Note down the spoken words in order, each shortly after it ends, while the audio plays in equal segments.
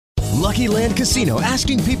Lucky Land Casino,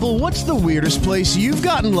 asking people, what's the weirdest place you've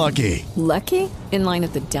gotten lucky? Lucky? In line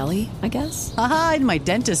at the deli, I guess? Aha, in my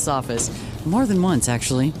dentist's office. More than once,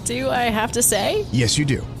 actually. Do I have to say? Yes, you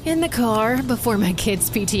do. In the car before my kids'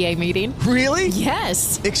 PTA meeting. Really?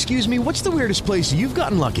 Yes. Excuse me, what's the weirdest place you've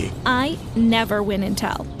gotten lucky? I never win and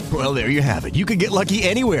tell. Well, there you have it. You can get lucky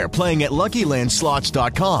anywhere, playing at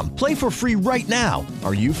LuckyLandSlots.com. Play for free right now.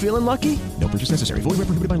 Are you feeling lucky? No purchase necessary. Void where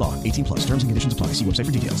prohibited by law. 18 plus. Terms and conditions apply. See website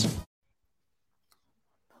for details.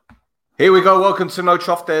 Here we go. Welcome to No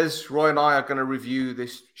Choftes. Roy and I are going to review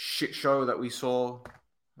this shit show that we saw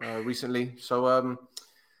recently. So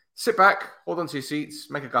sit back, hold on to your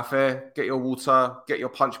seats, make a cafe, get your water, get your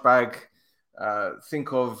punch bag.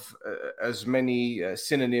 Think of as many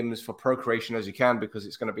synonyms for procreation as you can, because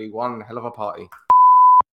it's going to be one hell of a party.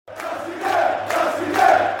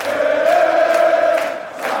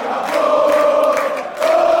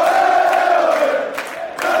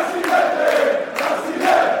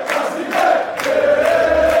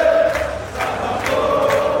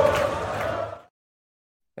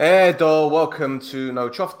 Edo, welcome to No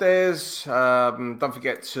Choftes. Don't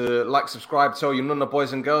forget to like, subscribe, tell your nunna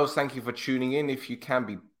boys and girls. Thank you for tuning in. If you can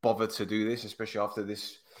be bothered to do this, especially after this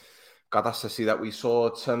catastrophe that we saw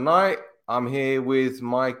tonight. I'm here with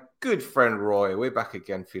my good friend Roy. We're back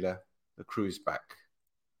again, φίλε. The crew's back.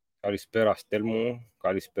 Καλησπέρα Στέλμου,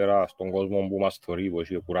 καλησπέρα στον κόσμο που μας θωρεί, που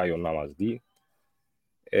έχει κουράγιο να μας δει.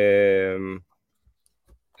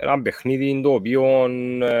 Ένα παιχνίδι το οποίο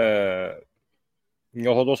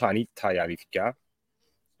νιώθω το σανίτα η αλήθεια.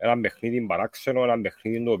 Ένα παιχνίδι παράξενο, ένα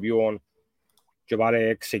παιχνίδι το οποίο και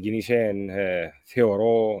πάλι ξεκίνησε,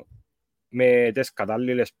 θεωρώ, με τις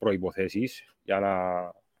κατάλληλες προϋποθέσεις για να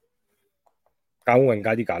κάνουμε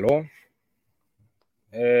κάτι καλό.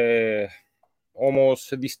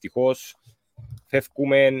 Όμως δυστυχώς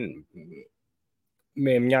φεύγουμε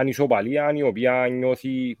με μια ισοπαλία η οποία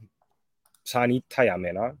νιώθει σαν ήττα για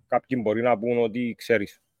μένα. Κάποιοι μπορεί να πούν ότι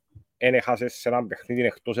ξέρεις, δεν έχασες σε ένα παιχνίδι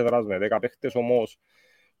εκτός έδρας με 10 παίχτες, όμως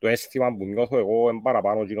το αίσθημα που νιώθω εγώ είναι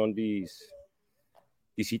παραπάνω γίνον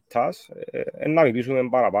της ήττας. Να μιλήσουμε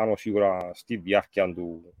παραπάνω σίγουρα στη διάρκεια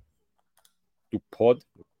του pod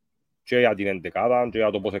και για την εντεκάδα και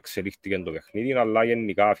για το πώς εξελίχθηκε το παιχνίδι, αλλά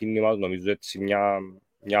γενικά αφήνει μας νομίζω έτσι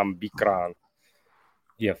μια πίκρα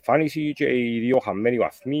η εμφάνιση και οι δύο χαμένοι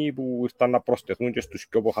βαθμοί που ήρθαν να προσθεθούν και στους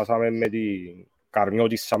δυο που χάσαμε με την καρμιό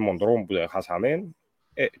της Σαμμοντρόμ που δεν χάσαμε.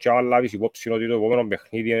 Και αν λάβεις υπόψη ότι το επόμενο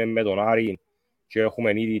παιχνίδι είναι με τον Άρη και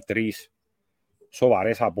έχουμε ήδη 3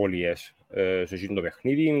 σοβαρές απώλειες σε εκείνο το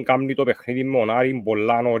παιχνίδι, κάνει το παιχνίδι με τον Άρη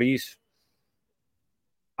πολλά νωρίς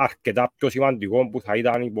αρκετά πιο σημαντικό που θα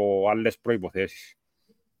ήταν υπό άλλες προϋποθέσεις.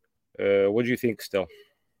 What do you think, Stel?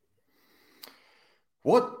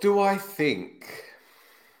 What do I think?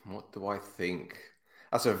 What do I think?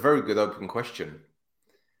 That's a very good open question,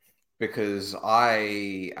 because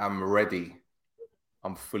I am ready.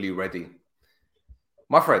 I'm fully ready.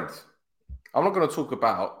 My friend, I'm not going to talk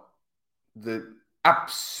about the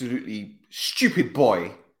absolutely stupid boy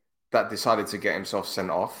that decided to get himself sent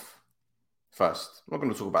off first. I'm not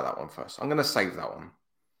going to talk about that one first. I'm going to save that one.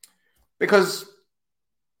 Because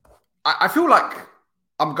I feel like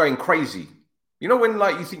I'm going crazy. You know when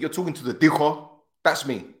like you think you're talking to the dijo? That's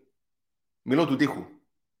me. Milo du dijo.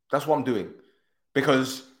 That's what I'm doing. Because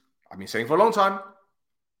I've been saying for a long time,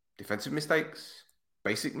 defensive mistakes,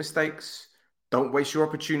 basic mistakes. Don't waste your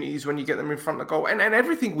opportunities when you get them in front of goal. And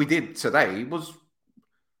everything we did today was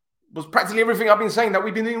practically everything I've been saying that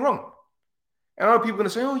we've been doing wrong. And I know people are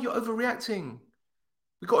going to say, oh, you're overreacting.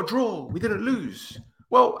 We got a draw. We didn't lose.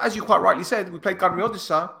 Well, as you quite rightly said, we played Gadmi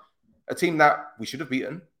Odessa, a team that we should have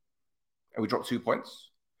beaten, and we dropped 2 points.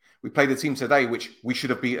 We played a team today which we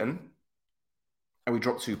should have beaten, and we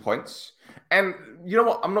dropped 2 points. And you know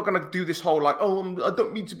what? I'm not going to do this whole like, oh, I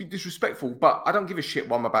don't mean to be disrespectful, but I don't give a shit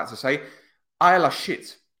what I'm about to say. IL are shit.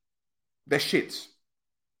 They're shit.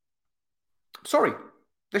 Sorry,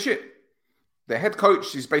 they're shit. Their head coach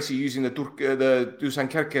is basically using the Dusan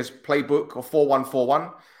Kerkez playbook of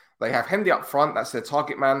 4-1-4-1. They have Hendy up front. That's their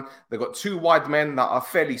target man. They've got 2 wide men that are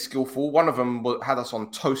fairly skillful. One of them had us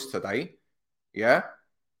on toast today. Yeah.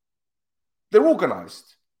 They're organized.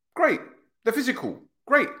 Great. They're physical.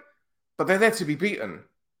 Great. But they're there to be beaten.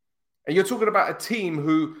 And you're talking about a team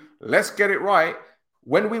who, let's get it right,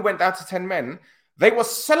 when we went down to 10 men, they were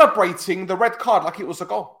celebrating the red card like it was a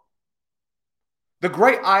goal. The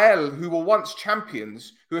great IL, who were once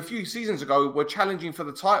champions, who a few seasons ago were challenging for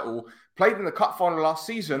the title, played in the cup final last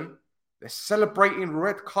season, they're celebrating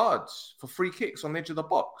red cards for free kicks on the edge of the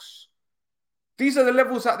box. These are the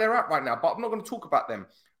levels that they're at right now, but I'm not going to talk about them.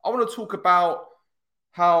 I want to talk about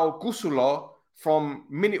how Gusula from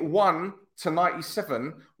minute 1 to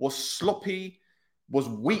 97 was sloppy, was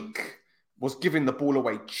weak, was giving the ball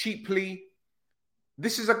away cheaply.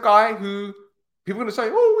 This is a guy who people are going to say,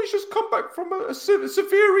 "Oh, he's just come back from a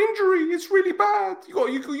severe injury. It's really bad. You got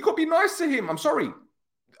to be nice to him." I'm sorry.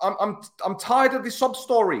 I'm tired of this sob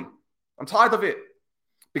story. I'm tired of it.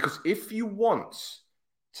 Because if you want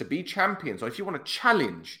to be champions, or if you want to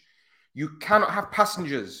challenge, you cannot have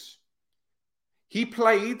passengers. He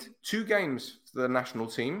played 2 games for the national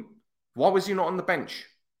team. Why was he not on the bench?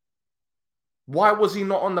 Why was he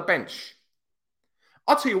not on the bench?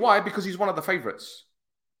 I'll tell you why, because he's one of the favourites.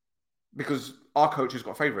 Because our coach has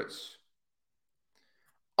got favourites.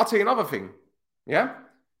 I'll tell you another thing. Yeah?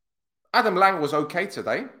 Adam Lang was okay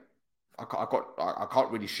today. I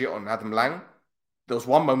can't really shit on Adam Lang. There was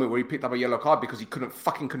one moment where he picked up a yellow card because he couldn't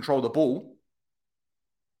fucking control the ball.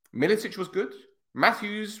 Milicic was good.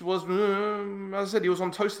 Matthews was, as I said, he was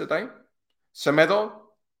on toast today. Semedo,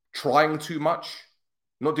 trying too much,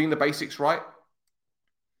 not doing the basics right.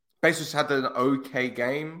 Bezos had an okay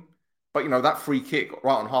game, but that free kick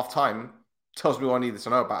right on half time tells me all I needed to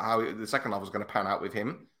know about how the second half was going to pan out with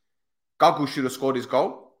him. Gagu should have scored his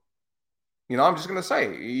goal. I'm just going to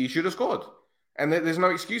say he should have scored, and there's no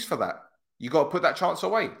excuse for that. You got to put that chance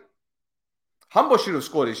away. Humber should have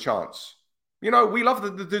scored his chance. We love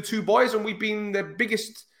the 2 boys, and we've been their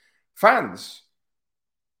biggest fans.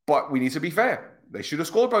 But we need to be fair. They should have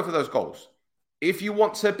scored both of those goals. If you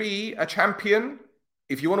want to be a champion,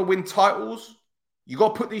 if you want to win titles, you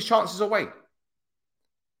got to put these chances away.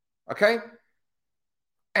 Okay?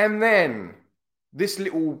 And then this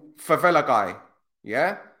little favela guy,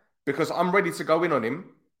 yeah? Because I'm ready to go in on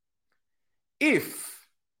him. If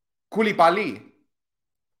Koulibaly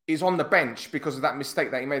is on the bench because of that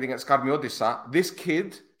mistake that he made against Karmiodissa, this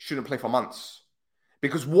kid shouldn't play for months.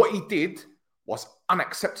 Because what he did was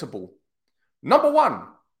unacceptable. Number 1,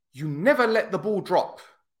 you never let the ball drop.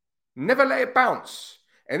 Never let it bounce.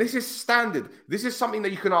 And this is standard. This is something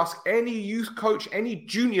that you can ask any youth coach, any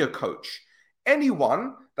junior coach,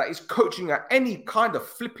 anyone that is coaching at any kind of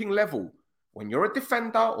flipping level. When you're a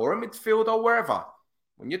defender or a midfielder or wherever,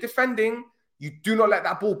 when you're defending, you do not let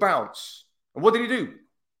that ball bounce. And what did he do?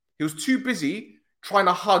 He was too busy trying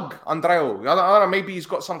to hug Andreu. I don't know, maybe he's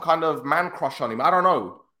got some kind of man crush on him. I don't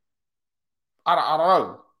know. I don't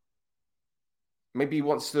know. Maybe he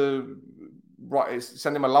wants to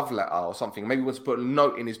send him a love letter or something. Maybe he wants to put a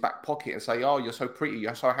note in his back pocket and say, "Oh, you're so pretty,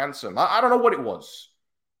 you're so handsome." I don't know what it was.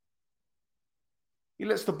 He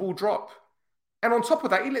lets the ball drop. And on top of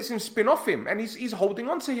that, he lets him spin off him, and he's holding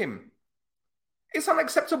on to him. It's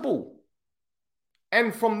unacceptable.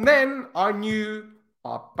 And from then, I knew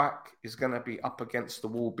our back is going to be up against the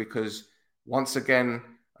wall because, once again,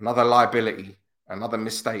 another liability, another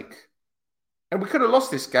mistake. And we could have lost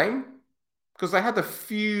this game because they had a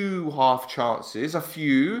few half chances, a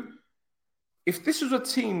few. If this was a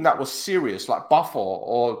team that was serious, like Buffon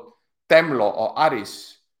or Demlo or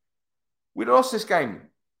Aris, we'd have lost this game.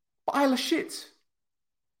 But Isle of shit.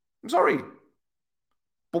 I'm sorry.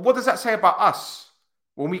 But what does that say about us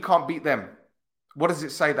when we can't beat them? What does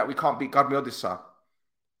it say that we can't beat Karmiodissa?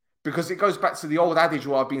 Because it goes back to the old adage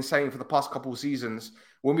what I've been saying for the past couple of seasons.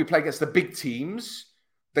 When we play against the big teams,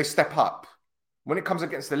 they step up. When it comes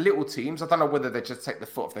against the little teams, I don't know whether they just take the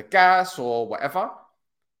foot off the gas or whatever.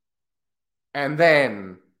 And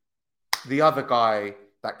then the other guy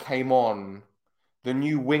that came on, the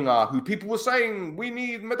new winger, who people were saying, we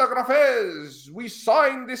need Metagrafes. We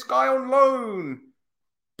signed this guy on loan.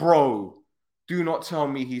 Bro, do not tell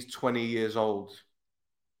me he's 20 years old.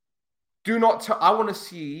 Do not tell. I want to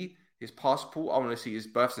see his passport. I want to see his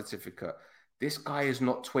birth certificate. This guy is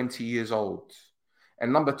not 20 years old.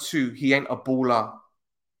 And number 2, he ain't a baller.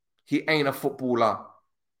 He ain't a footballer.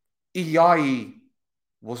 Iyai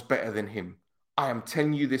was better than him. I am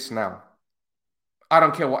telling you this now. I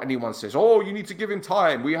don't care what anyone says. Oh, you need to give him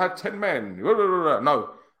time. We had 10 men.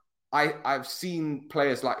 No. I've seen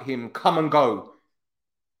players like him come and go.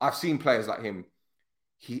 I've seen players like him.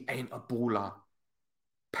 He ain't a baller.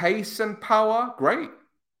 Pace and power, great.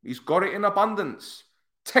 He's got it in abundance.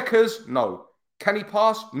 Techers, no. Can he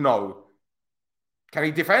pass? No. Can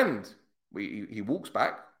he defend? He walks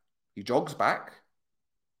back. He jogs back.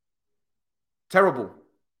 Terrible.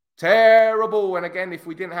 Terrible. And again, if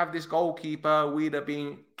we didn't have this goalkeeper, we'd have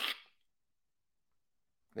been...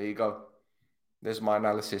 There you go. There's my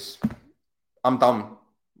analysis. I'm done.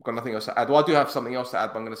 I've got nothing else to add. Well, I do have something else to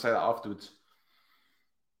add, but I'm going to say that afterwards.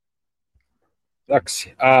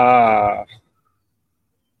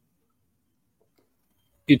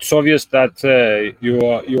 It's obvious that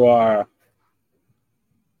you are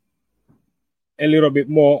a little bit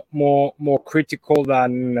more critical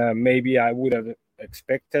than maybe I would have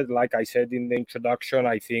expected. Like I said in the introduction,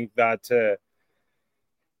 I think that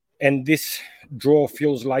and this draw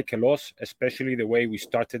feels like a loss, especially the way we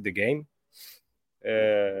started the game.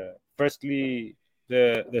 Firstly,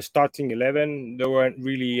 the starting 11, there weren't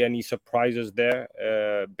really any surprises there,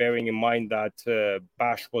 bearing in mind that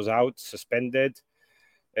Bash was out, suspended.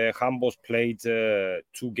 Hambos played 2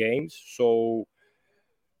 games. So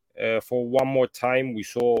for one more time, we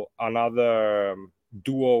saw another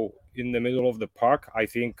duo in the middle of the park. I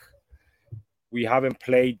think we haven't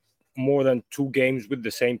played more than 2 games with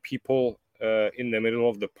the same people in the middle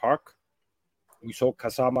of the park. We saw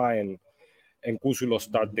Kasama and Kusulo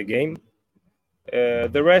start the game.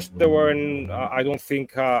 The rest, I don't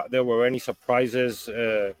think there were any surprises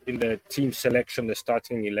in the team selection, the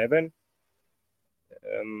starting 11.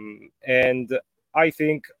 And I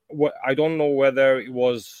think, I don't know whether it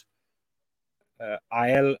was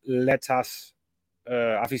ΑΕΛ let us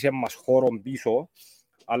αφήσε μας χώρον πίσω,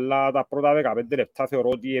 αλλά τα πρώτα 15 λεπτά θεωρώ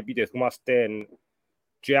ότι επιτεθούμαστε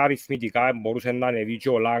και αριθμητικά μπορούσε να ανεβεί και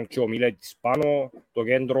ο Λάγκ και ο Μίλετης πάνω. Το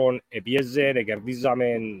κέντρο επίεζε,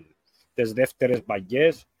 κερδίζαμε τις δεύτερες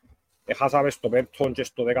μπαγιές. Χάσαμε στο 5ο και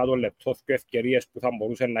στο 10ο λεπτό και ευκαιρίες που θα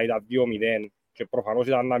μπορούσαν να ήταν 2-0 και προφανώς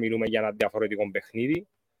ήταν να μιλούμε για ένα διαφορετικό παιχνίδι.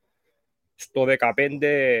 Στο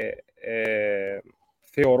 15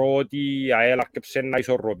 θεωρώ ότι η ΑΕΛ άρκεψε να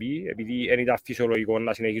ισορροπεί, επειδή δεν ήταν φυσιολογικό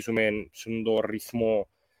να συνεχίσουμε στον ρυθμό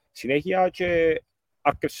συνέχεια και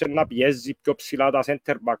άρκεψε να πιέζει πιο ψηλά τα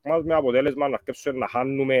center back μας με αποτέλεσμα να άρκεψε να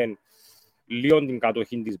χάνουμε λίγο την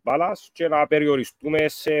κατοχή της μπάλας και να περιοριστούμε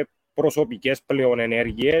σε προσωπικές πλέον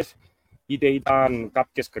ενέργειες, είτε ήταν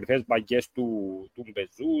κάποιες κρυφές μπαγιές του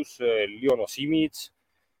Μπεζούς, λίγο ο Σίμιτς.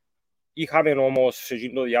 Είχαμε όμως σε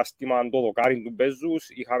εκείνο το διάστημα το δοκάρι του Μπεζούς,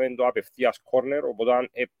 είχαμε το απευθείας κόρνερ, οπότε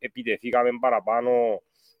επιτεθήκαμε παραπάνω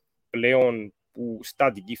πλέον που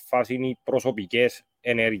στατική φάση είναι οι προσωπικές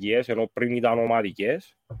ενέργειες, ενώ πριν ήταν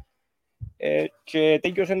ομαδικές. Και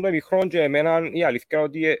τέλειωσε το ημιχρόνο και εμένα η αλήθεια είναι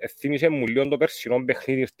ότι θύμισε μου λίγο το περσινό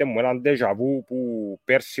παιχνίδι, ήρθε μου έναν ντεζαβού που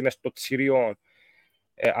πέρσι μες στο Τσίριο,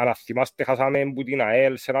 αν θυμάστε, χάσαμε από την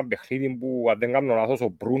ΑΕΛ σε ένα παιχνίδι που, αν δεν κάνω λάθος, ο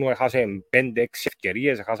Μπρούνο έχασε 5-6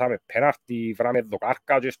 ευκαιρίες, έχασαμε πέναρτη, βράμε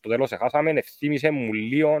δοκάρκα και στο τέλος έχασαμε. Ευθύμισε μου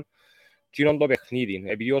λίγο εκείνον το παιχνίδι,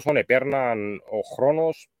 επειδή όσον επέρναν ο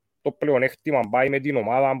χρόνος, το πλεονέκτημα πάει με την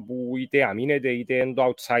ομάδα που είτε αμήνεται είτε είναι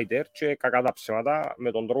το outsider και κακά τα ψέματα,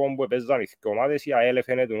 με τον τρόπο που παίζαν οι δύο ομάδες, η ΑΕΛ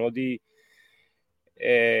φαίνεται ότι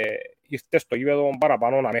ήρθε στο γήπεδο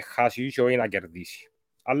παραπάνω να με χάσει και όχι να κερδίσει.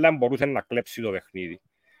 Αλλά μπορούσε να κλέψει το παιχνίδι.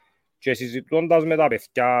 Και συζητώντας με τα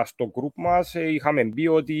παιδιά στο group μας, είχαμε πει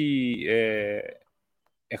ότι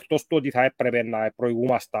εκτός του ότι θα έπρεπε να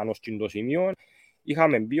προηγούμασταν ως το σημείο,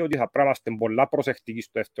 είχαμε πει ότι θα πρέπει να είμαστε πολλά προσεκτικοί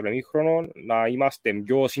στο δεύτερο ημίχρονο, να είμαστε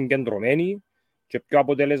πιο συγκεντρωμένοι και πιο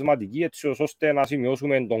αποτελεσματικοί, έτσι ώστε να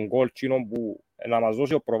σημειώσουμε τον γκολ που να μας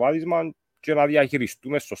δώσει ο προβάδισμα και να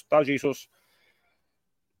διαχειριστούμε σωστά και ίσως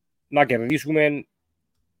να κερδίσουμε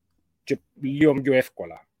και λίγο πιο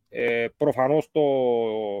εύκολα. Προφανώς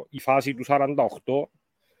η φάση του 48,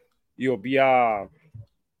 η οποία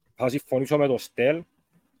θα συμφωνήσω με το Στέλ,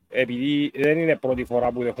 επειδή δεν είναι πρώτη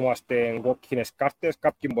φορά που δεχόμαστε κόκκινες κάρτες,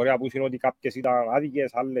 κάποιοι μπορεί να πούν ότι κάποιες ήταν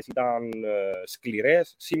άδικες, άλλες ήταν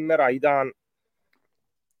σκληρές. Σήμερα ήταν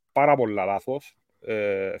πάρα πολλά λάθος.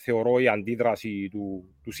 Θεωρώ η αντίδραση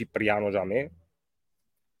του Σιπριάνο για μέ.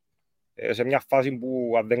 Σε μια φάση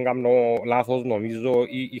που, αν δεν κάνω λάθος, νομίζω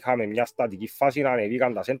είχαμε μια στατική φάση, να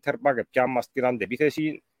ανεβήκαν τα center back και πια μας την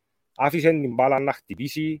αντεπίθεση, άφησαν την μπάλα να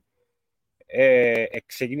χτυπήσει,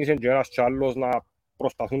 ξεκίνησαν και ένας και άλλος να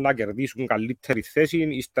προσπαθούν να κερδίσουν καλύτερη θέση,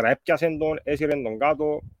 ύστερα έπιασαν τον, έσυραν τον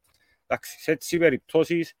κάτω. Σε έτσι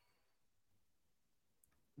περιπτώσεις,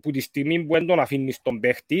 που τη στιγμή που δεν τον αφήνεις τον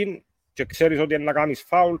παίχτη και ξέρεις ότι είναι να κάνεις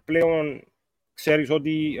φάουλ, πλέον ξέρεις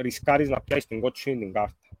ότι ρισκάρεις να πιάσεις την κότσινη την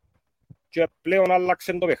κάρτα. Και πλέον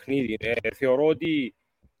άλλαξε το παιχνίδι. Θεωρώ ότι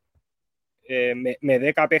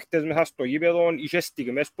με 10 παίχτες μέσα στο γήπεδο είχε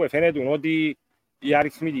στιγμές που φαίνεται ότι η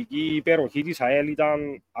αριθμητική υπεροχή της ΑΕΛ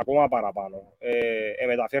ήταν ακόμα παραπάνω.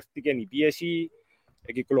 Μεταφέρθηκε η πίεση,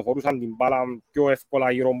 κυκλοφορούσαν την μπάλα πιο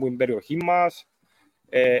εύκολα γύρω από την περιοχή μας,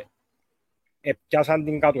 πιάσαν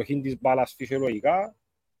την κατοχή της μπάλας φυσιολογικά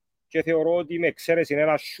και θεωρώ ότι με εξαίρεση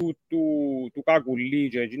ένα σιούτ του Κακουλή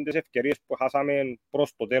και εκείνες ευκαιρίες που χάσαμε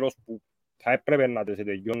προς το τέλος που θα έπρεπε να τις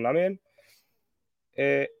τελειώναμε,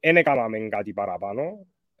 δεν έκαναμε κάτι παραπάνω.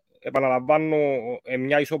 Επαναλαμβάνω,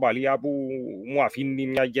 μια ισοπαλία που μου αφήνει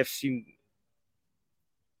μια γεύση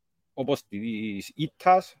όπως της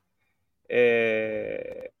ήττας.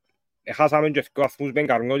 Έχασαμε και 2 βαθμούς με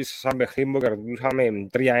Καρνιώτης σαν παιχνίδι που κερδούσαμε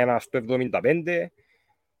 3-1 στο 75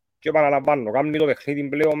 και επαναλαμβάνω, κάνει το παιχνίδι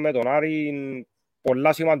πλέον με τον Άρη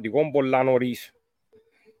πολλά σημαντικό, πολλά νωρίς.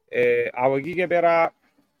 Από εκεί και πέρα,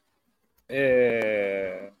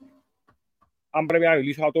 αν πρέπει να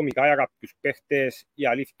μιλήσω ατομικά για κάποιους παίχτες, η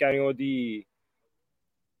αλήθεια είναι ότι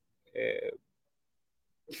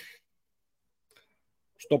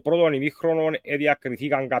στο πρώτο ημίχρονο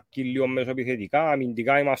διακριθήκαν κάποιοι λίγο μεσοεπιθετικά,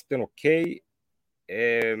 αμυντικά είμαστε ok.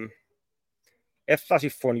 Δεν θα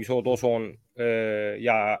συμφωνήσω τόσο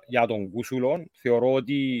για τον Κούσουλο. Θεωρώ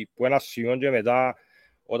ότι που ένα σημείο και μετά,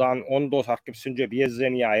 όταν όντως άρχισε και πιέζε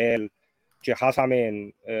η ΑΕΛ και χάσαμε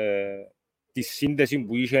τη σύνδεση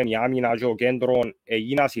που είχε η άμυνα και ο κέντρο,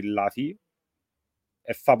 έγιναν λάθη.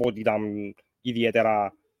 Δεν θα πω ότι ήταν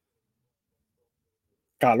ιδιαίτερα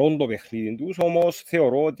καλό το παιχνίδι τους, όμως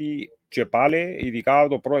θεωρώ ότι και πάλι, ειδικά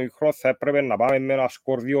το πρώτο χρόνο, θα έπρεπε να πάμε με ένα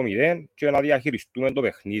σκορ 2-0 και να διαχειριστούμε το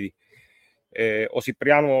παιχνίδι. Ο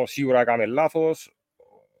Σιπριάνο σίγουρα έκαμε λάθος,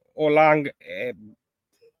 ο Λάγκ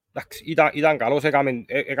ήταν καλός, έκαμε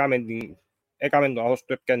το λάθος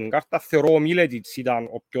του, έπιανε την κάρτα. Θεωρώ ο Μίλετιτς ήταν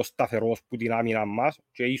ο πιο σταθερός που την άμυνα μας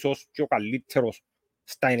και ίσως και ο καλύτερος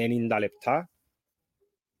στα 90 λεπτά.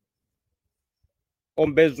 Ο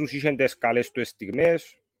Μπέζους είχε τις καλές του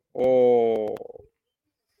στιγμές.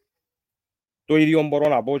 Το ίδιο μπορώ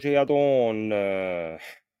να πω και για τον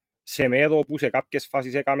Σεμέδο που σε κάποιες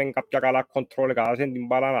φάσεις έκαμε κάποια καλά κοντρόλ, κατάσεν την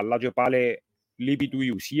μπάλα, αλλά και πάλι λείπει του η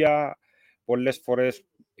ουσία. Πολλές φορές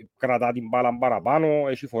κρατά την μπάλα παραπάνω,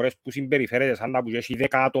 έχει φορές που συμπεριφέρεται σαν να που έχει 10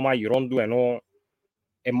 άτομα γύρω του, ενώ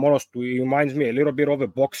μόνος του. He reminds me a little bit of a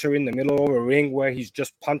boxer in the middle of a ring where he's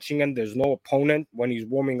just punching and there's no opponent when he's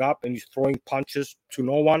warming up and he's throwing punches to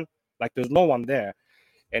no one, like there's no one there,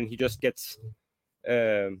 and he just gets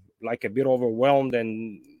like a bit overwhelmed, and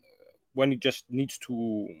when he just needs to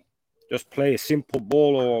just play a simple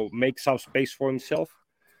ball or make some space for himself.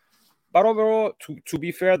 But overall, to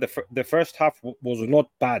be fair, the first half was not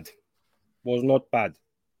bad.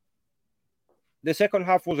 The second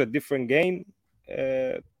half was a different game,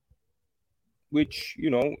 which, you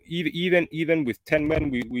know, even with 10 men,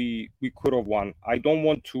 we could have won. I don't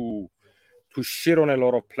want to shit on a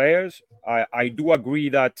lot of players. I do agree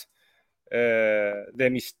that the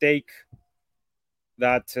mistake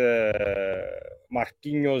that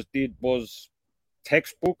Marquinhos did was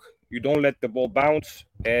textbook. You don't let the ball bounce,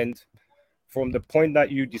 and from the point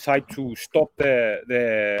that you decide to stop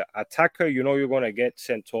the attacker, you know you're going to get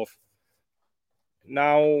sent off.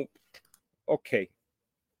 Now, okay,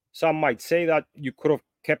 some might say that you could have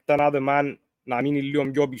kept another man να μείνει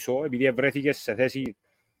λίγο πιο πίσω, επειδή βρέθηκε σε θέση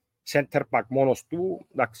center back μόνος του.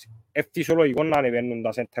 Εντάξει, φυσιολογικό να ανεβαίνουν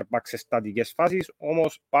τα center back σε στατικές φάσεις,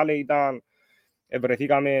 όμως πάλι ήταν,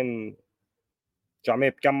 βρεθήκαμε και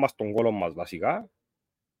με πιάν μας τον κόλο μας βασικά.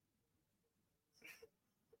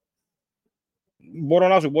 Μπορώ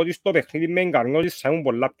να σου πω ότι στο παιχνίδι με Καρνιώτης θα ήμουν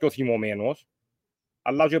πολλά πιο θυμωμένος,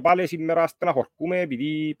 αλλά και πάλι σήμερα στεναχωρκούμε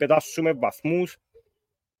επειδή πετάσουμε βαθμούς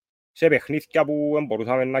σε παιχνίδια που δεν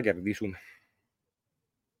μπορούσαμε να κερδίσουμε.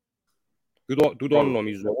 Τούτο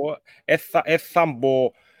νομίζω. Θα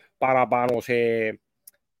μπω παραπάνω σε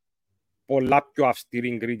πολλά πιο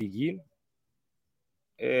αυστηρή κριτική.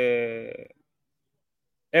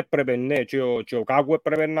 Έπρεπε, ναι, και ο Κάκου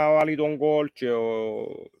έπρεπε να βάλει τον γκολ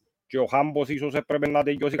και ο Χάμπος ίσως έπρεπε να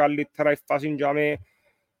τελειώσει καλύτερα η φάση για με.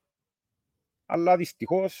 Αλλά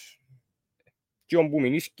δυστυχώς και ο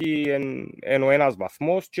Μπουμινίσκι είναι ο ένας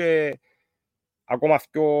βαθμός και ακόμα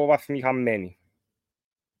 2 βαθμοί χαμένοι.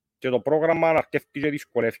 Και το πρόγραμμα αρκεύει και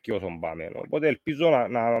δυσκολεύει όσο πάμε. Οπότε ελπίζω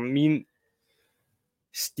να μην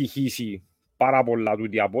στοιχήσει πάρα πολλά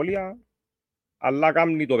τούτη απώλεια, αλλά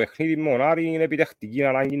κάνει το παιχνίδι με τον Άρη είναι επιτευχτική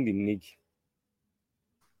ανάγκη την νίκη.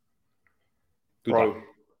 Bro,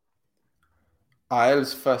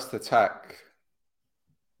 AEL's first attack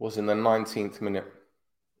was in the 19th minute.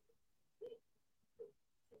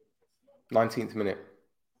 19th minute.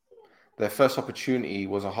 Their first opportunity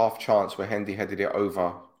was a half chance where Hendy headed it over.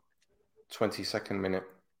 22nd minute.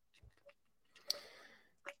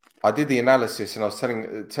 I did the analysis and I was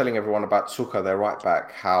telling everyone about Tuka, their right back,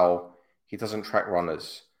 how he doesn't track runners.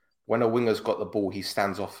 When a winger's got the ball, he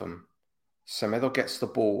stands off them. Semedo gets the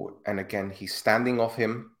ball and again, he's standing off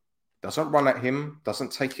him, doesn't run at him,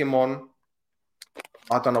 doesn't take him on.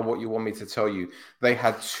 I don't know what you want me to tell you. They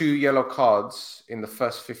had 2 yellow cards in the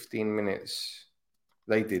first 15 minutes.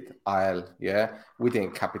 They did, AEL, yeah? We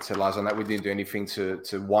didn't capitalize on that. We didn't do anything to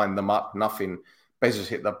wind them up, nothing. Bezos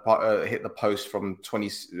hit the post from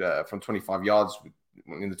 25 yards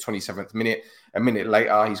in the 27th minute. A minute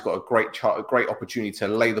later, he's got a great opportunity to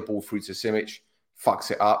lay the ball through to Simic, fucks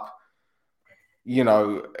it up. you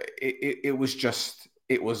know, it was just,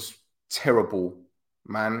 it was terrible,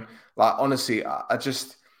 man. Like, honestly,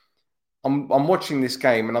 I'm watching this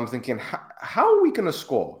game and I'm thinking, how are we going to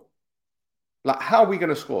score? Like, how are we going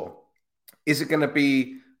to score? Is it going to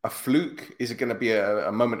be a fluke? Is it going to be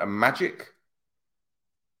a moment of magic?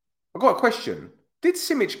 I've got a question. Did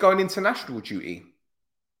Simic go on international duty?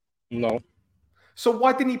 No. So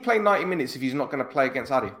why didn't he play 90 minutes if he's not going to play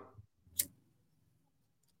against Ari?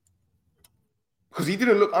 Because he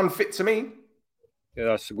didn't look unfit to me. Yeah,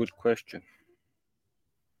 that's a good question.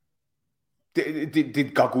 Did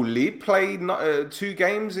Gaguli play 2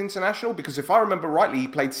 games international? Because if I remember rightly, he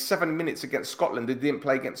played 7 minutes against Scotland. He didn't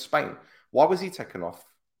play against Spain. Why was he taken off?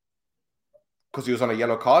 Because he was on a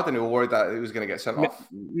yellow card and he was worried that he was going to get sent off?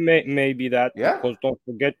 Maybe that. Yeah? Because don't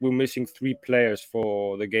forget, we're missing 3 players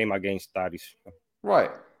for the game against Aris.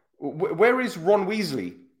 Right. Where is Ron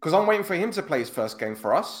Weasley? Because I'm waiting for him to play his first game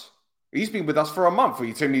for us. He's been with us for a month. Are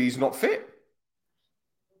you telling me he's not fit?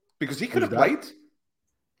 Because he could have played.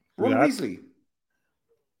 Ron Weasley.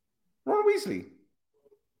 Ron Weasley.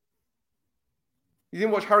 You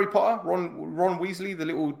didn't watch Harry Potter? Ron Weasley, the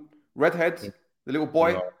little redhead, the little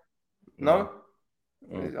boy? No?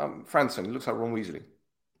 Franson, he looks like Ron Weasley.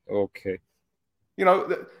 Okay. You know,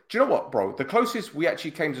 do you know what, bro? The closest we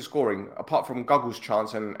actually came to scoring, apart from Guggle's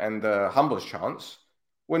chance and Humber's chance,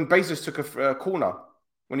 when Bezos took a corner,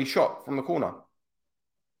 when he shot from the corner.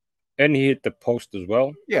 And he hit the post as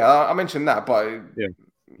well. Yeah, I mentioned that, but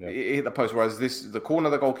it hit the post, whereas the corner,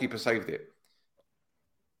 the goalkeeper saved it.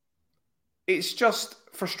 It's just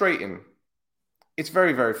frustrating. It's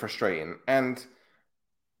very, very frustrating. And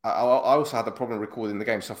I also had a problem recording the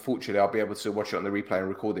game, so fortunately I'll be able to watch it on the replay and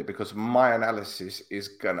record it because my analysis is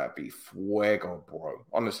gonna be fuego, bro.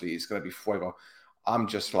 Honestly, it's gonna be fuego. I'm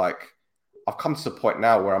just like, I've come to the point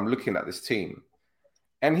now where I'm looking at this team,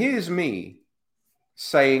 and here's me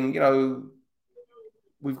saying, you know,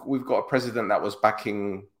 we've got a president that was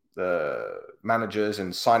backing the managers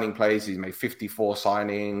and signing players. He's made 54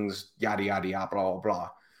 signings, yada yada yada, blah blah blah.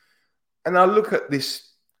 And I look at this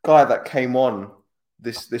guy that came on.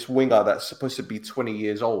 This winger that's supposed to be 20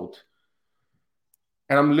 years old.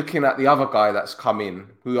 And I'm looking at the other guy that's come in,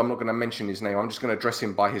 who I'm not going to mention his name. I'm just going to address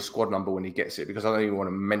him by his squad number when he gets it because I don't even want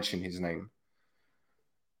to mention his name.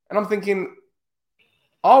 And I'm thinking,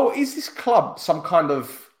 oh, is this club some kind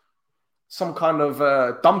of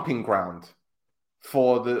dumping ground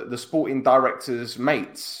for the sporting director's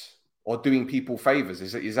mates or doing people favors?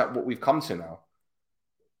 Is that what we've come to now?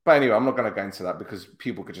 But anyway, I'm not going to go into that because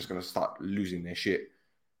people are just going to start losing their shit.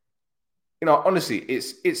 You know, honestly,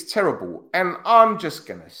 it's terrible. And I'm just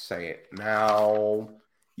going to say it now.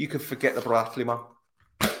 You can forget the Bratlima.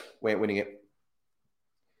 We ain't winning it.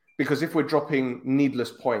 Because if we're dropping needless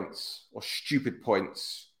points or stupid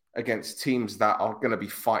points against teams that are going to be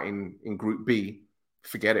fighting in Group B,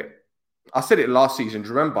 forget it. I said it last season. Do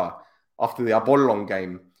you remember? After the Apollon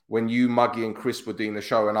game, when you, Muggy, and Chris were doing the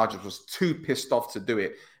show, and I just was too pissed off to do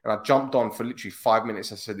it. And I jumped on for literally 5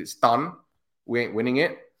 minutes. I said, it's done. We ain't winning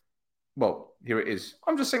it. Well, here it is.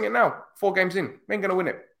 I'm just saying it now. 4 games in. We ain't going to win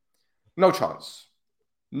it. No chance.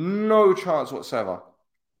 No chance whatsoever.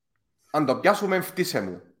 And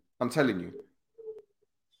I'm telling you.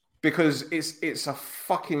 Because it's a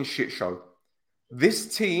fucking shit show.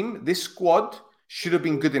 This team, this squad, should have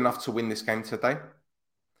been good enough to win this game today.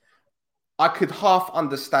 I could half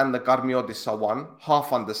understand the Garmiodissa one,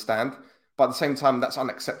 half understand, but at the same time, that's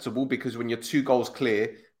unacceptable because when you're 2 goals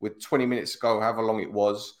clear with 20 minutes to go, however long it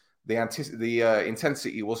was, the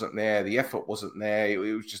intensity wasn't there, the effort wasn't there. It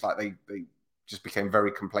was just like they just became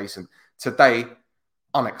very complacent. Today,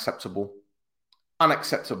 unacceptable.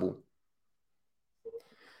 Unacceptable.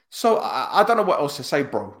 So I don't know what else to say,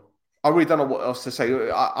 bro. I really don't know what else to say.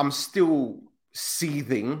 I'm still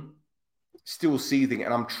seething,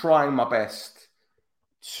 and I'm trying my best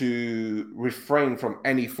to refrain from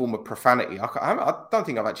any form of profanity. I don't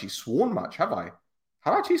think I've actually sworn much, have I?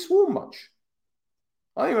 Have I actually sworn much?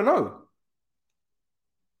 I don't even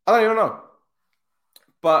know.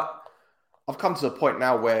 But I've come to the point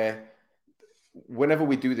now where whenever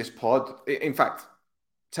we do this pod, in fact,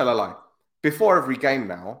 tell a lie. Before every game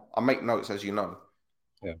now, I make notes, as you know.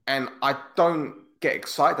 Yeah. And I don't get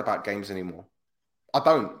excited about games anymore. I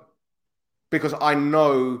don't. Because I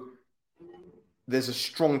know there's a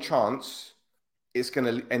strong chance it's going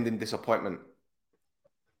to end in disappointment.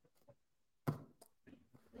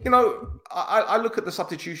 You know, I look at the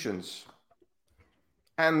substitutions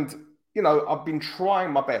and, you know, I've been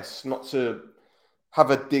trying my best not to have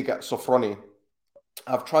a dig at Sofroni.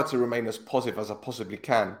 I've tried to remain as positive as I possibly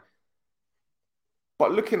can. But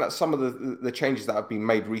looking at some of the changes that have been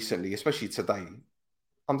made recently, especially today,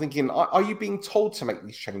 I'm thinking, are you being told to make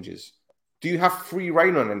these changes? Do you have free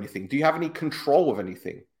reign on anything? Do you have any control of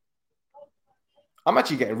anything? I'm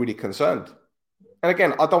actually getting really concerned. And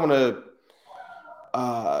again, I don't want to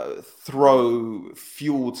throw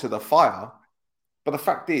fuel to the fire, but the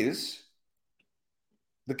fact is,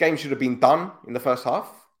 the game should have been done in the first half.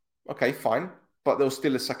 Okay, fine. But there was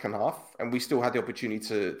still a second half, and we still had the opportunity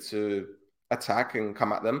to attack and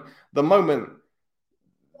come at them. The moment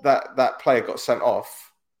that player got sent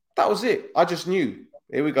off, that was it. I just knew.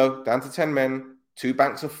 Here we go, down to 10 men, 2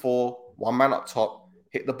 banks of 4, 1 man up top,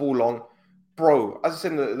 hit the ball long. Bro, as I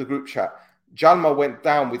said in the group chat, Jalma went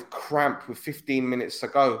down with cramp with 15 minutes to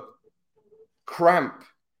go. Cramp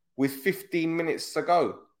with 15 minutes to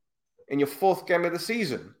go in your 4th game of the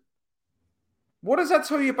season. What does that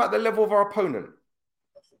tell you about the level of our opponent?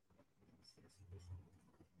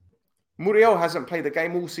 Muriel hasn't played a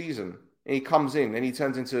game all season. And he comes in and he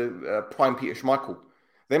turns into prime Peter Schmeichel.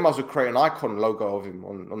 They might as well create an icon logo of him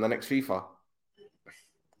on the next FIFA.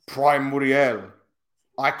 Prime Muriel.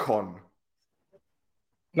 Icon.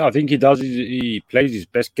 No, I think he does. He plays his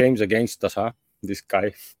best games against us, huh? This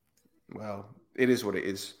guy. Well, it is what it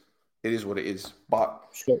is. It is what it is. But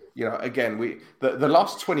you know, again, the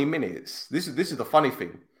last 20 minutes. This is the funny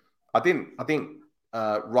thing. I didn't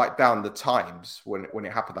write down the times when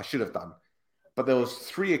it happened. I should have done. But there was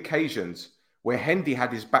 3 occasions where Hendy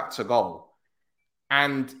had his back to goal,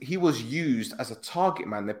 and he was used as a target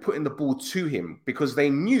man. They're putting the ball to him because they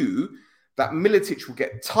knew that Militic will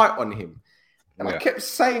get tight on him. And I kept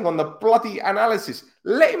saying on the bloody analysis,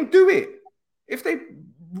 let him do it. If they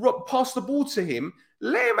pass the ball to him,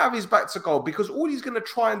 let him have his back to goal, because all he's going to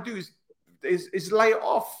try and do is lay it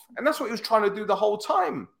off. And that's what he was trying to do the whole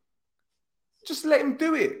time. Just let him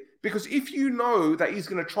do it. Because if you know that he's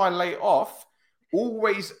going to try and lay it off,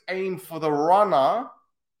 always aim for the runner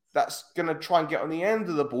that's going to try and get on the end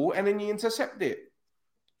of the ball, and then you intercept it.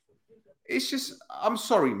 It's just, I'm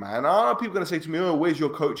sorry, man. I know people are going to say to me, oh, where's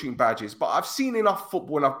your coaching badges? But I've seen enough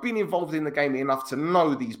football and I've been involved in the game enough to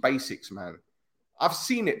know these basics, man. I've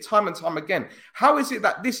seen it time and time again. How is it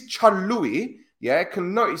that this Chalui,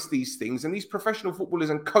 can notice these things and these professional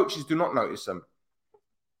footballers and coaches do not notice them?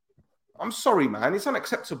 I'm sorry, man. It's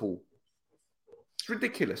unacceptable. It's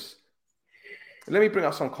ridiculous. Let me bring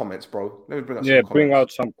out some comments, bro. Let me bring out some comments. Bring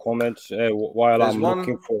out some comments while There's I'm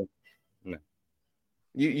looking for...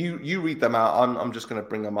 You read them out. I'm just going to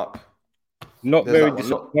bring them up. Not very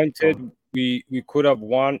disappointed. We could have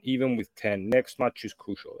won even with 10. Next match is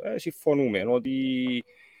crucial. Συμφωνούμε ότι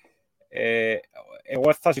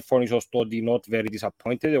εγώ θα συμφωνήσω στο ότι not very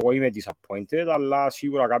disappointed. Εγώ είμαι disappointed, αλλά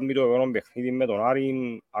σίγουρα κάνει το επόμενο παιχνίδι με τον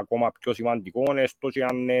Άρη ακόμα πιο σημαντικό, έστω και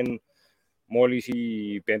αν είναι μόλις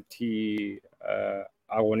η 5η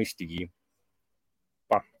αγωνιστική.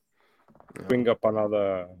 Bring up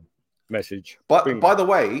another message. But by the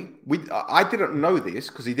way, I didn't know this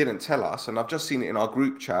because he didn't tell us, and I've just seen it in our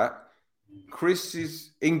group chat. Chris is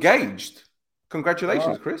engaged.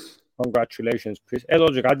 Congratulations, Chris. Congratulations, Chris. Εδώ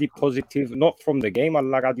και κάτι positive, not from the game,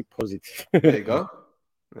 αλλά κάτι positive. There you go.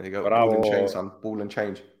 There you go. Ball and change, son. Ball and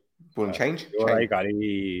change. Ball and change. Ωραία,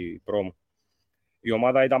 καλή πρόμο. Η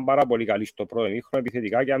ομάδα ήταν πάρα πολύ καλή στο πρώτο ημίχρονο,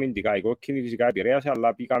 επιθετικά και αμυντικά. Η κόκκινη φυσικά επηρέασε,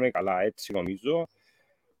 αλλά πήγαμε καλά, έτσι νομίζω.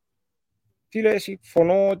 Φίλε,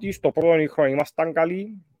 συμφωνώ ότι στο πρώτο ημίχρονο ήμασταν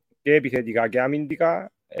καλοί και επιθετικά και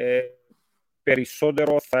αμυντικά.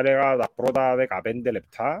 Περισσότερο θα έλεγα τα πρώτα 15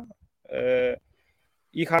 λεπτά.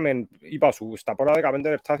 Είπα σου, στα πρώτα 15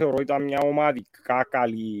 λεπτά θεωρώ ήταν μια ομαδικά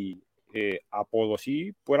καλή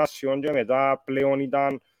απόδοση, που ένα σιόν και μετά πλέον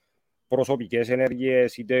ήταν προσωπικές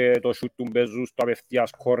ενέργειες, είτε το σούτ του Μπέζου στο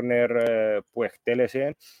απευθείας κόρνερ που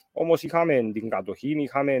εκτέλεσε. Όμως είχαμε την κατοχή,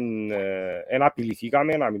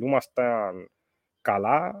 απειληθήκαμε να μιλούμασταν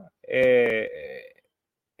καλά.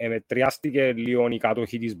 Μετριάστηκε λίγο η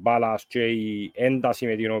κατοχή της μπάλας και η ένταση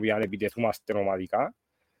με την οποία επιτεθούμαστε ομαδικά.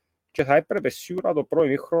 Και θα έπρεπε σίγουρα το πρώτο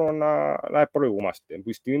ημίχρονο να προηγούμαστε. Που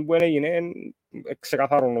η στιγμή που έγινε,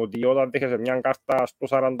 ξεκαθαρόν ότι όταν δέχεσαι μια κάρτα στο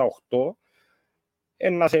 48,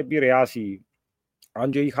 να σε επηρεάσει.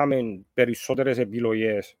 Αν και είχαμε περισσότερες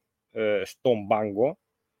επιλογές στον πάγκο,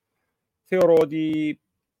 θεωρώ ότι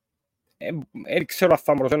δεν ξέρω αν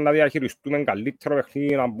θα μπορούσαμε να διαχειριστούμε καλύτερο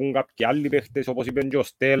παιχνίδι, να μπουν κάποιοι άλλοι παίχτες, όπως είπε και ο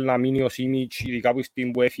Στέλ, να μείνει ο Σίμιτς, ειδικά που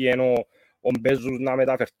στην που έφυγε ο Μπέζους, να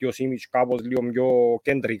μεταφερθεί ο Σίμιτς κάπως λίγο πιο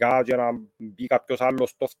κεντρικά και να μπει κάποιος άλλος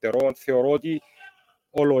στο φτερό. Θεωρώ ότι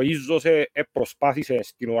ο Λοΐζος προσπάθησε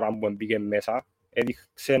στην ώρα που μπήκε μέσα,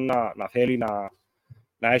 έδειξε να θέλει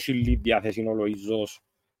να έχει λίγη διάθεση ο Λοΐζος,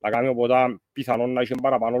 να κάνει οπότε πιθανόν να έχει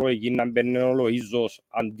παραπάνω λογική να μπαίνει ο Λοΐζος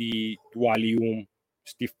αντί του Αλιούμ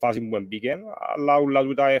στη φάση που μπήκε, αλλά όλα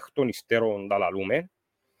τούτα εκ των υστέρων τα λαλούμε.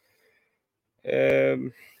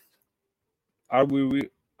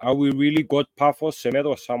 Are we really got Paphos, Semedo,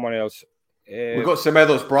 or someone else? We got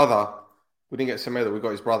Semedo's brother. We didn't get Semedo, we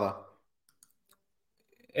got his brother.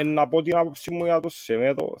 Να πω την άποψη μου για το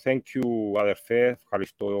Semedo. Thank you, αδερφέ.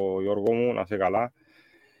 Ευχαριστώ, Γιώργο μου, να είσαι καλά.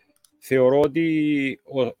 Θεωρώ ότι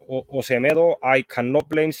ο Semedo, I cannot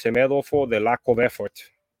blame Semedo for the lack of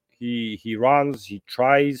effort. He runs, he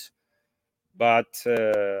tries, but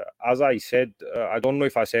as I said, I don't know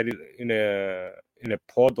if I said it in a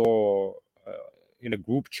pod or in a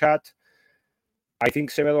group chat. I think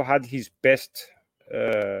Semedo had his best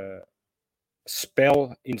spell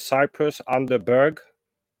in Cyprus under Berg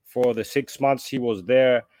for the 6 months he was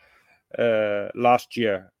there last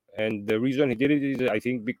year. And the reason he did it is, I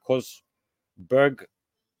think, because Berg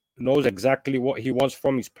knows exactly what he wants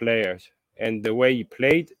from his players. And the way he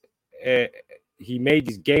played, he made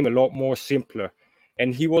his game a lot more simpler. And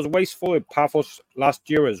he was wasteful at Paphos last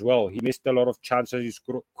year as well. He missed a lot of chances. He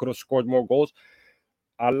could have scored more goals.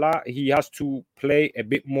 Αλλά he has to play a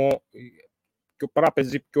bit more, πιο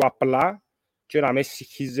παίζει πιο απλά και να με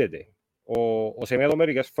συγχύζεται. Ο Σεμέδο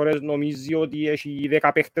μερικές φορές νομίζει ότι έχει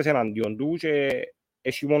 10 παίχτες εναντίον του και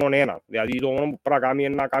έχει μόνο ένα. Δηλαδή το μόνο που πρέπει να κάνει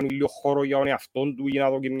είναι να κάνει λίγο χώρο για τον εαυτόν του ή να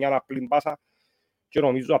δώσει μια απλή μπάσα και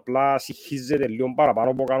νομίζω απλά συγχύζεται λίγο παραπάνω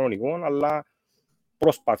από κανονικό, αλλά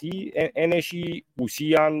προσπαθεί, εν έχει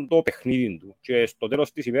ουσία το παιχνίδι του και στο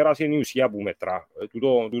τέλος της ημέρας είναι η ουσία που μετρά.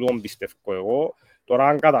 Τούτον πιστεύω εγώ. Τώρα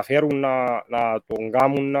αν καταφέρουν να τον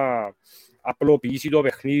κάνουν να απλοποιήσει το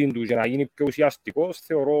παιχνίδι του και να γίνει πιο ουσιαστικός,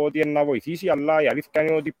 θεωρώ ότι είναι να βοηθήσει, αλλά η αλήθεια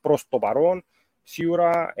είναι ότι προς το παρόν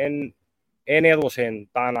σίγουρα εν έδωσε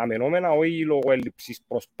τα αναμενόμενα, όχι λόγω έλλειψης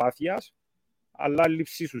προσπάθειας, αλλά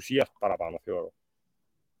έλλειψης ουσίας παραπάνω, θεωρώ.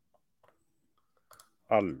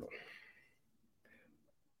 Άλλο.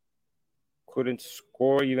 Couldn't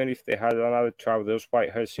score even if they had another try. Those fight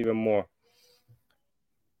hurts even more.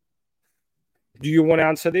 Do you want to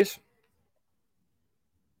answer this?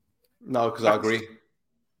 No, because I agree.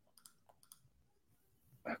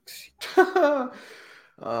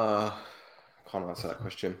 Can't answer that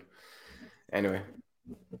question. Anyway.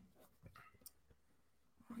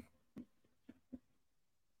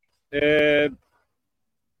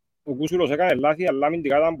 Ο Κούσουλος έκανε λάθη, αλλά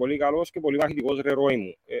αμυντικά ήταν πολύ καλός και πολύ μαχητικός ρε ρόι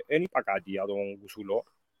μου. Εν είπα κάτι για τον Κούσουλο.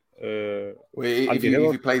 If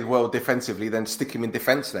you played well defensively, then stick him in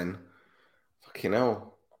defense then. Fucking hell.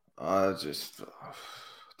 I just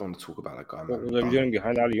don't want to talk about that guy, man. The reason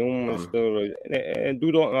behind that,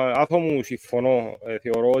 τούτο, άθο μου συμφωνώ.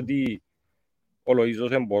 Θεωρώ ότι ο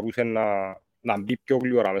Λοΐζος μπορούσε να μπει πιο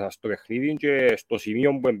γλυόρα μέσα στο παιχνίδι και στο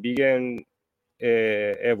σημείο που μπήκε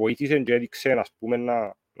βοήθησε και έδειξε, ας πούμε,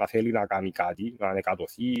 να θέλει να κάνει κάτι, να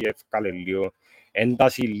ανεκατοθεί, εύκαλε λίγο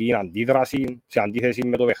ένταση, λίγο αντίδραση, σε αντίθεση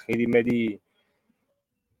με το παιχνίδι με τη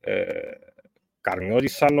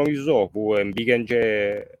Καρνιώτισσα, νομίζω, που μπήκε και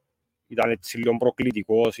ήταν έτσι λίγο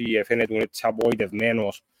προκλητικός ή έφαινε έτσι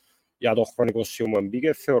απογοητευμένος για το χρονικό σημείο που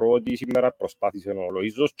μπήκε. Θεωρώ ότι σήμερα προσπάθησε ο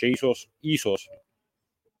Λοΐζος και ίσως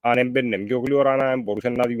αν έμπαινε πιο γλυόρα να μπορούσε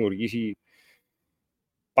να δημιουργήσει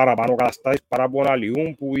παραπάνω καταστάσεις παρά από ένα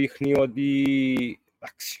Λιούν που δείχνει ότι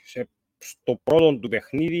στο πρώτο του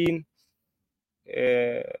παιχνίδι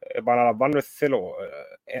επαναλαμβάνω θέλω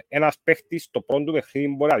ένας παίχτης στο πρώτο του παιχνίδι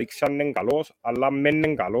μπορεί να δείξει αν είναι καλός, αλλά μεν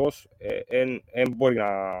είναι καλός δεν μπορεί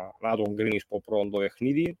να τον κρίνεις στο πρώτο το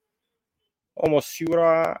παιχνίδι. Όμως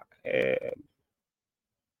σίγουρα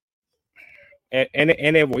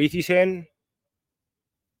δεν βοήθησε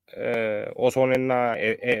όσον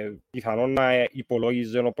πιθανόν να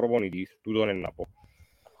υπολόγιζε ο προπονητής. Τούτον είναι να πω.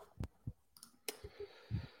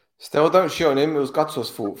 Still, don't shit on him. It was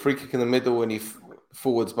Gattuso's fault. Free kick in the middle and he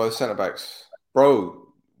forwards both centre-backs. Bro,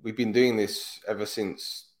 we've been doing this ever since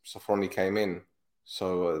Sofroni came in. So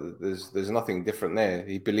there's nothing different there.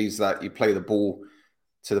 He believes that you play the ball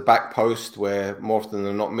to the back post where more often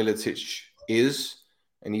than not Militic is.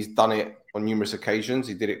 And he's done it on numerous occasions.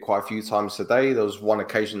 He did it quite a few times today. There was one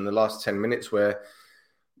occasion in the last 10 minutes where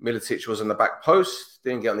Militic was in the back post,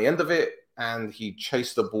 didn't get on the end of it, and he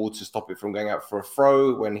chased the ball to stop it from going out for a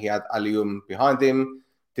throw when he had Alium behind him.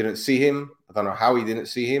 Didn't see him. I don't know how he didn't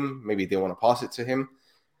see him. Maybe he didn't want to pass it to him.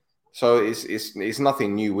 So it's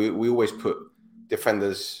nothing new. We always put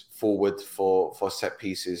defenders forward for set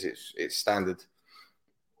pieces. It's standard.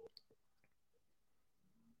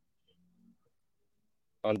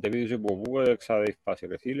 Αντεπίδησε από πού εξάδει φάση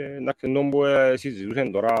ρε φίλε. Εντάξει, ενώ που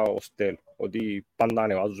συζητούσαν τώρα ο Στέλ, ότι πάντα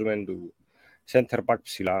ανεβάζουμε του center back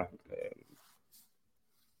ψηλά.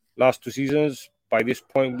 Last two seasons, by this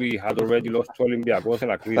point we had already lost to Olympiacos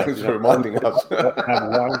and agreed Thanks for reminding us. have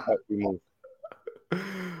one that we moved.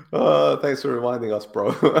 Thanks for reminding us, bro.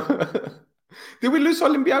 Did we lose to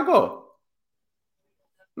Olympiacos?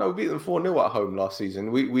 No, we beat them 4-0 at home last season.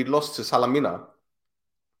 We lost to Salamina.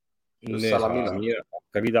 It was 네, Salamina.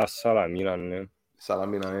 Salamina. Salamina, 네.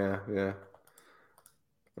 Salamina, yeah.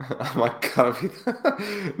 Oh my God.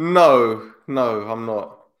 No, I'm not.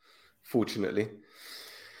 Fortunately.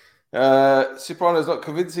 Cipriano's not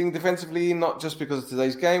convincing defensively, not just because of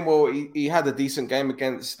today's game. Well, he had a decent game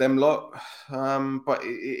against them lot, but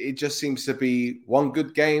it just seems to be one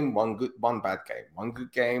good game, one bad game, one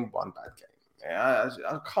good game, one bad game.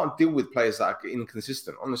 I can't deal with players that are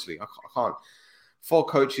inconsistent. Honestly, I can't. 4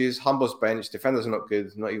 coaches, Humbo's bench, defenders are not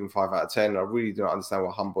good, not even 5 out of 10. I really don't understand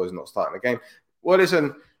why Humbo is not starting the game. Well,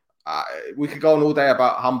 listen, we could go on all day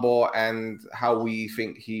about Humbo and how we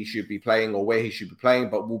think he should be playing or where he should be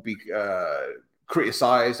playing, but we'll be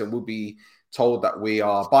criticized and we'll be told that we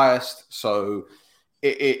are biased. So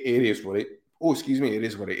it is what it. Oh, excuse me, it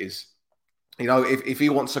is what it is. You know, if he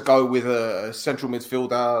wants to go with a central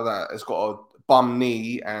midfielder that has got a bum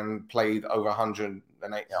knee and played over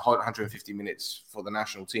 150 minutes for the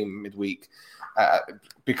national team midweek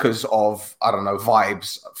because of, I don't know,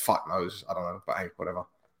 vibes, fuck knows, I don't know, but hey, whatever.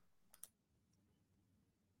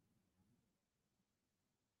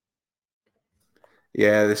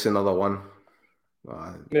 Yeah, this is another one.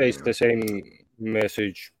 Yeah, it's the same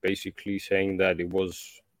message, basically saying that it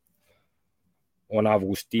was on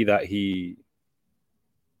Avusti that he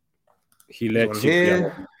led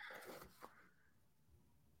Cipriano.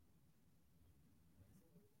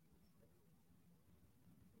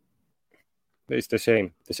 It's the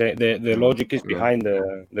same. The logic is behind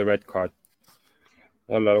the red card.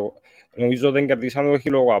 Νομίζω δεν κερδίσαμε όχι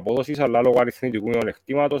λόγω απόδοσης, αλλά λόγω αριθμητικού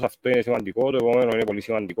μειονεκτήματος. Αυτό είναι σημαντικό. Το επόμενο είναι πολύ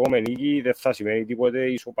σημαντικό. Με νίκη δεν θα σημαίνει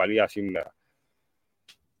τίποτε ισοπαλία σήμερα.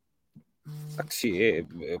 Εντάξει,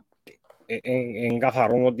 είναι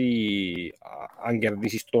καθαρό ότι αν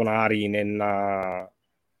κερδίσεις τον Άρη είναι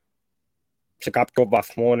σε κάποιο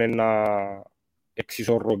βαθμό να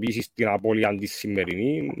εξισορροπήσεις την απώλεια της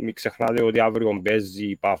σημερινή. Μην ξεχνάτε ότι αύριο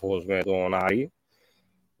παίζει Πάφος με τον Άρη.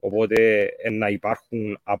 Οπότε να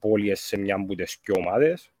υπάρχουν απώλειες σε μια από τις δύο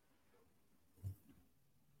ομάδες.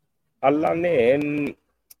 Αλλά ναι,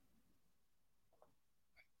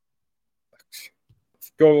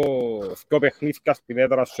 δυο παιχνίδια στην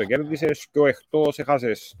έδρα σου κέρδισες, δυο εκτός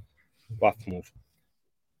έχασες βαθμούς.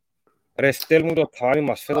 Ρε στέλ μου το ταβάνι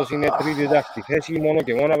μας φέτος είναι τρίτη τέταρτη θέση, μόνο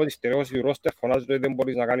και μόνο από τη στερεώση του ρόστερ φωνάζεται ότι δεν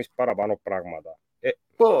μπορείς να κάνεις παραπάνω πράγματα.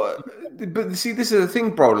 But see, this is the thing,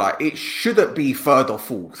 bro. Like, it shouldn't be third or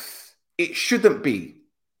fourth. It shouldn't be.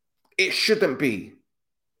 It shouldn't be.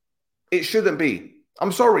 It shouldn't be.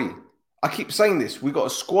 I'm sorry. I keep saying this. We've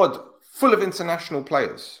got a squad full of international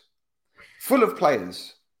players. Full of players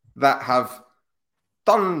that have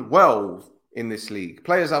done well in this league.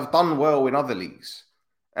 Players that have done well in other leagues.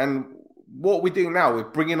 And what we're doing now,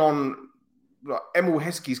 we're bringing on Emil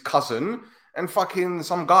Heskey's cousin and fucking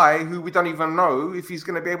some guy who we don't even know if he's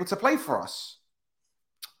going to be able to play for us.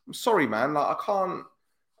 I'm sorry, man. Like, I can't.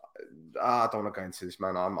 I don't want to go into this,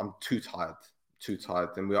 man. I'm too tired. Too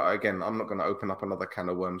tired. And I'm not going to open up another can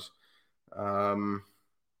of worms.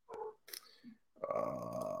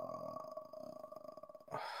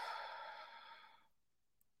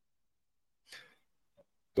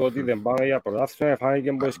 Το ότι δεν πάμε για πρωτάθλημα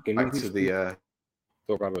φάνηκε πως κινήθης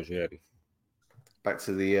το καλοκαίρι. Back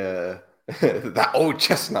to that old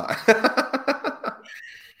chestnut.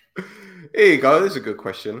 Here you go. There's a good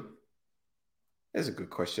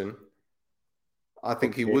question. I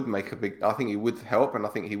think he would make I think he would help, and I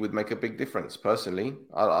think he would make a big difference. Personally,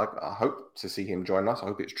 I hope to see him join us. I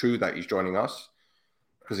hope it's true that he's joining us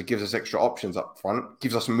because it gives us extra options up front,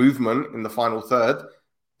 gives us movement in the final third,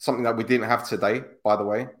 something that we didn't have today, by the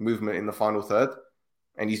way. Movement in the final third,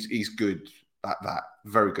 and he's good at that.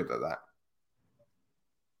 Very good at that.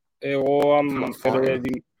 Εγώ, αν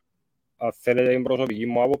θέλετε την προσωπική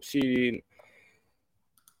μου άποψη,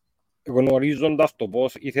 γνωρίζοντας το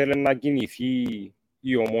πώς ήθελε να κινηθεί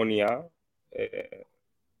η Ομόνοια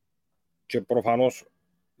και προφανώς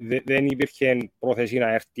δεν υπήρχε πρόθεση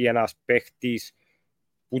να έρθει ένας παίχτης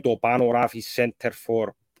που το πάνω γράφει center for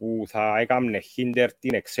που θα έκανε hinder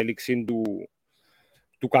την εξέλιξη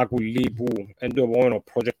του Κακουλή που είναι το επόμενο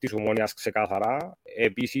project της Ομόνοιας ξεκάθαρα.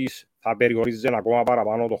 Επίσης θα περιορίζει ακόμα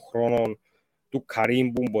παραπάνω το χρόνο του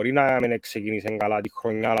Καρύμ που μπορεί να μην ξεκίνησε καλά τη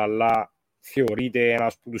χρονιά αλλά θεωρείται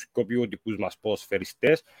ένας από τους πιο ποιοτικούς μας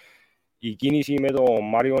ποδοσφαιριστές. Η κίνηση με τον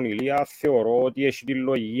Μάριον Ηλία θεωρώ ότι έχει τη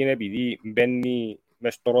λογική επειδή μπαίνει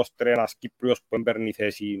μες στο ρόστρε ένας Κύπριος που έμπαιρνει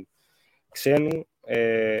θέση ξένου,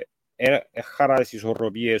 χαρά τις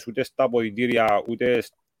ισορροπίες ούτε στα αποδυτήρια ούτε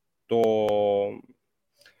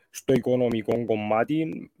στο οικονομικό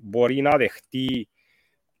κομμάτι, μπορεί να δεχτεί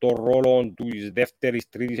τον ρόλο της δεύτερης,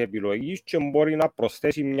 τρίτης επιλογής και μπορεί να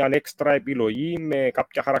προσθέσει μια έξτρα επιλογή με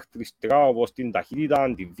κάποια χαρακτηριστικά όπως την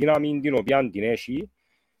ταχύτητα, τη δύναμη την οποία την έχει.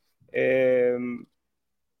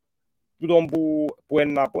 Τούτο που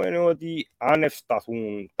να πω είναι ότι αν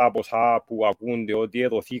ευσταθούν τα ποσά που ακούνται ότι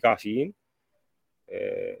εδωθήκασαν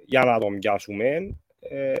για να τον πιάσουμε,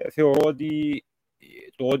 θεωρώ ότι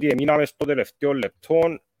το ότι εμείναμε στο τελευταίο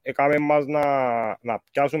λεπτό έκαμε μας να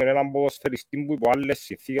πιάσουμε έναν ποδοσφαιριστή που υπό άλλες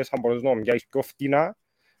συνθήκες θα μπορούσε να πιάσει πιο φτηνά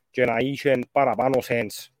και να είχε παραπάνω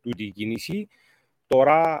sense τούτη η κίνηση.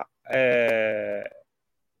 Τώρα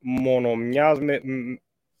μόνο μιας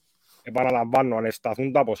επαναλαμβάνω, αν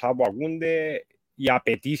ευσταθούν τα ποσά που ακούνται, οι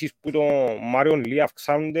απαιτήσεις που τον Μάριον Λί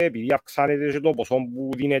αυξάνονται επειδή αυξάνεται και το ποσό που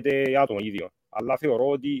δίνεται για τον ίδιο. Αλλά θεωρώ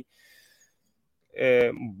ότι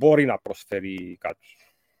μπορεί να προσφέρει κάτι.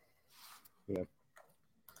 Yeah.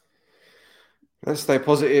 Let's stay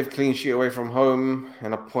positive, clean sheet away from home,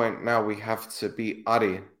 and a point now we have to beat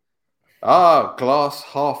Ari. Glass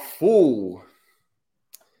half full.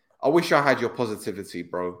 I wish I had your positivity,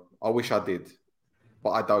 bro. I wish I did,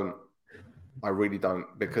 but I don't. I really don't,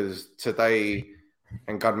 because today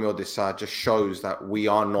Engadmiodisa just shows that we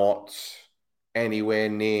are not anywhere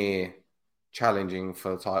near challenging for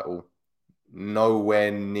the title.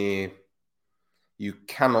 Nowhere near. You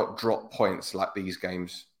cannot drop points like these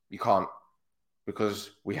games. You can't. Because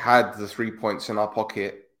we had the 3 points in our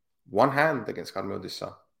pocket, one hand against Engadmiodisa.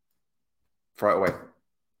 Throw it away.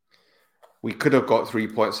 We could have got 3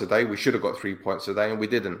 points today. We should have got 3 points today, and we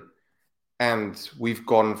didn't. And we've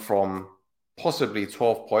gone from possibly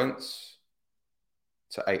 12 points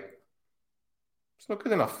to 8. It's not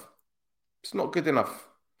good enough. It's not good enough.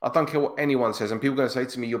 I don't care what anyone says. And people are going to say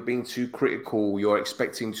to me, you're being too critical. You're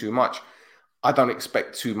expecting too much. I don't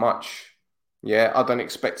expect too much. Yeah, I don't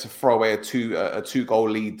expect to throw away a two-goal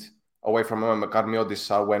lead away from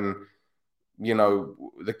Engadmiodisa when, you know,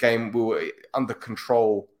 the game we were under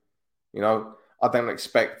control. You know, I don't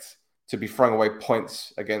expect to be throwing away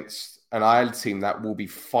points against an IL team that will be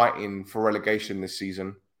fighting for relegation this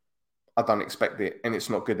season. I don't expect it, and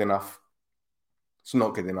it's not good enough. It's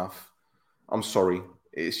not good enough. I'm sorry.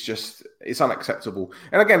 It's unacceptable.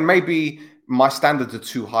 And again, maybe my standards are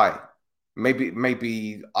too high.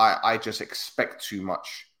 Maybe I just expect too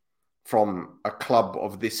much from a club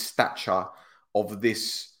of this stature, of this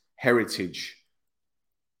heritage.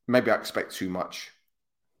 Maybe I expect too much.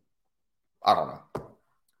 I don't know.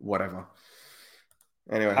 Whatever.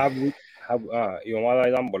 Anyway. Η ομάδα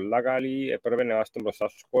ήταν πολλά καλή, έπρεπε να είμαστε μπροστά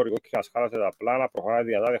στο σκορ, η κόκκινα σχάλασε τα πλάνα, προχωράει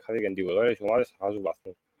διατά, δεν χάθηκε τίποτα, οι ομάδες θα χάσουν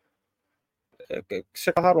βαθμούς.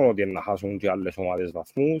 Ξεκαθαρόν ότι είναι να χάσουν και άλλες ομάδες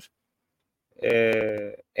βαθμούς.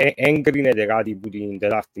 Έγκρινεται κάτι που την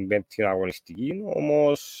Τετάρτη Πέμπτη αγωνιστική,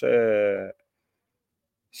 όμως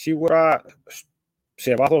σίγουρα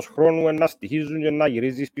σε βάθος χρόνου να στοιχίζουν και να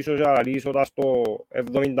γυρίζεις πίσω και να λύσεις όταν στο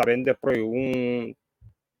 75 προηγούν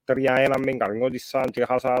 3-1 με Engadmiodisa και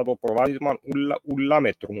χάσα το προβάδισμα, ούλα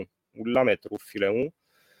μετρούν φίλε μου.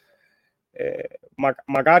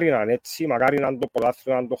 Μακάρι να είναι έτσι, μακάρι να είναι το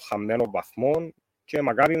πρωτάθλημα των χαμένων βαθμών και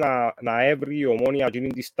μακάρι να έβρει η Ομόνια εκείνη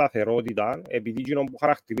τη σταθερότητα, επειδή εκείνο που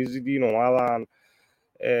χαρακτηρίζει την ομάδα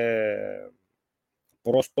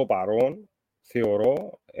προς το παρόν,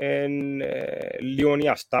 θεωρώ, είναι λίγο η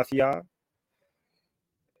αστάθεια,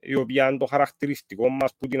 η οποία είναι το χαρακτηριστικό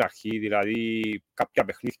μας που την αρχή, δηλαδή κάποια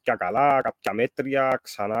παιχνίδια καλά, κάποια μέτρια,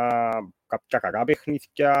 ξανά κάποια κακά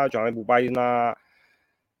παιχνίδια, και που πάει να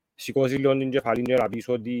σηκώσει λίγο την κεφαλή και να πεις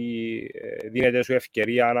ότι δίνεται σου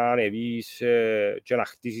ευκαιρία να ανεβείς και να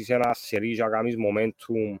χτίσεις ένα σερί και να κάνεις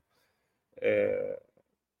momentum,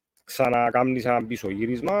 ξανακάμνεις ένα πίσω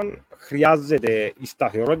γύρισμα. Χρειάζεται η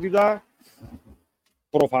σταθερότητα.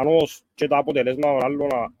 Προφανώς και τα αποτελέσματα των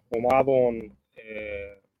άλλων ομάδων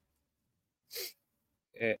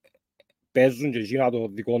παίζουν και εκείνα το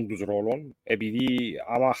δικό τους ρόλο, επειδή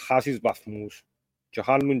άμα χάσεις βαθμούς και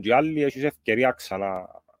χάνουν και άλλοι, έχεις ευκαιρία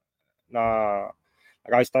ξανά να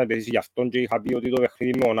κάνεις τα επενδύσεις. Γι' αυτόν και είχα πει ότι το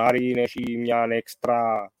παιχνίδι με τον Άρη έχει μια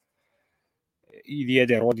έξτρα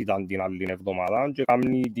ιδιαιτερότητα την άλλη εβδομάδα και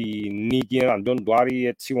κάνει τη νίκη εναντίον του Άρη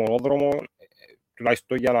έτσι μονόδρομο,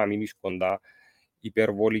 τουλάχιστον για να μείνεις κοντά.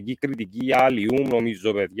 Υπερβολική κριτική για Αλιούμ,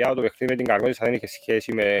 νομίζω, παιδιά. Το παιχνίδι με την Καρμόντισσα δεν είχε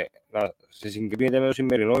σχέση με να σε συγκρίνεται με το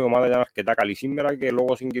σημερινό. Η ομάδα ήταν αρκετά καλή σήμερα και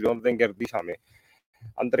λόγω συγκυριών δεν κερδίσαμε.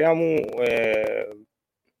 Αντρέα μου,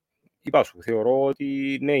 είπα σου, θεωρώ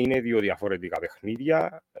ότι ναι, είναι δύο διαφορετικά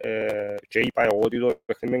παιχνίδια και είπα εγώ ότι το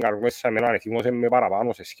παιχνίδι με καρκμές σε εμένα ανεθύμωσε με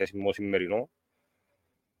παραπάνω σε σχέση με το σημερινό.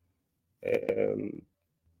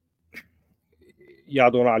 Για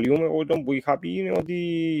τον αλλιούμε, εγώ τον που είχα πει είναι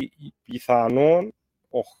ότι πιθανόν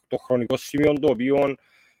το χρονικό σημείο το οποίο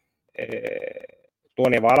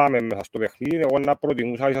τον εβάλαμε μέσα στο παιχνίδι, εγώ να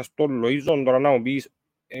προτιμούσα ίσα στον Λοΐζον, τώρα να μου πεις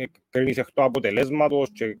κρίνεις εκ του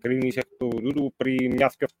αποτελέσματος και κρίνεις εκ του τούτου πριν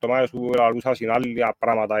μια και εβδομάδες που λαλούσα συνάλληλα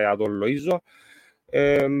πράγματα για τον Λοΐζο.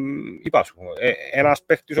 Είπα σου, ένας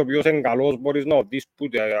παίχτης ο οποίος είναι καλός μπορείς να δεις που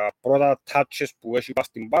τα πρώτα touches που έχει πας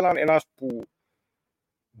στην μπάλα, ένας που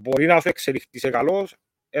μπορεί να σου εξελιχθεί σε καλός,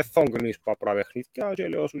 θα τον κρίνεις από πρώτα παιχνίδια και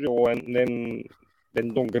λέω σου και εγώ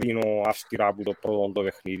δεν τον κρίνω αυστηρά από το πρώτο το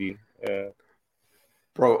παιχνίδι.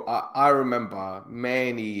 Bro, I remember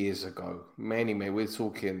many years ago, we're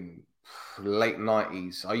talking late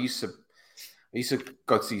 90s. I used to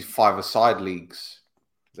go to these five-a-side leagues.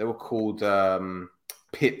 They were called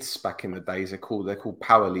pits back in the days. They're called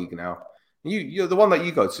Power League now. You're the one that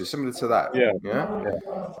you go to, similar to that. Yeah.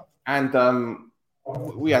 And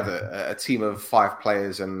we had a team of 5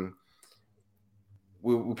 players, and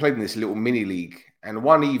we played in this little mini league. And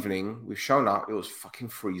one evening, we've shown up. It was fucking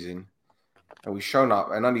freezing. And we've shown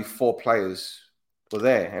up, and only 4 players were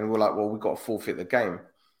there. And we're like, well, we've got to forfeit the game.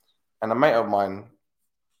 And a mate of mine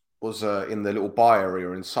was in the little bar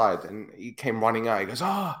area inside, and he came running out. He goes,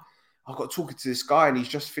 I've got talking to this guy, and he's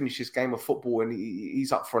just finished his game of football, and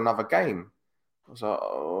he's up for another game. I was like,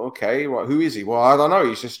 oh, okay, well, who is he? Well, I don't know.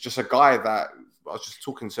 He's just a guy that I was just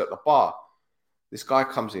talking to at the bar. This guy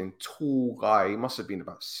comes in, tall guy. He must have been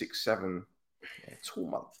about 6'7",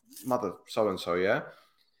 tall mother so-and-so, yeah?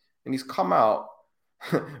 And he's come out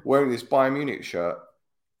wearing this Bayern Munich shirt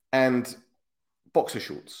and boxer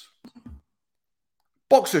shorts.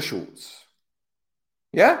 Boxer shorts.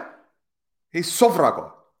 Yeah? He's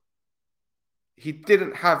Sovrago. He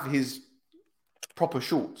didn't have his proper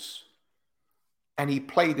shorts. And he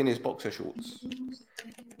played in his boxer shorts.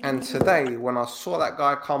 And today, when I saw that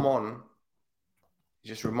guy come on, it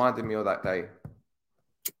just reminded me of that day.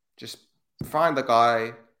 Just find the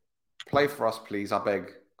guy, play for us, please, I beg,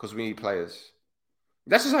 because we need players.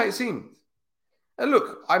 That's just how it seemed. And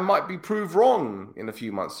look, I might be proved wrong in a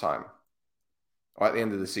few months' time, or at the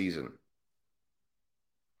end of the season.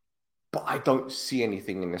 But I don't see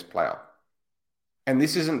anything in this player. And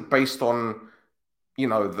this isn't based on,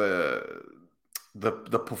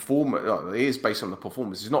 the performance. No, it is based on the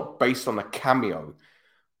performance. It's not based on a cameo.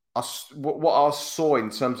 What I saw in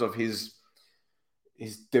terms of his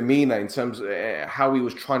demeanor, in terms of how he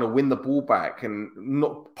was trying to win the ball back and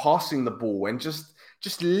not passing the ball, and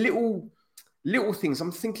just little things.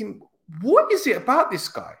 I'm thinking, what is it about this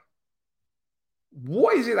guy?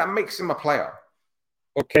 What is it that makes him a player?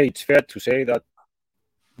 Okay, it's fair to say that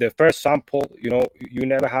the first sample, you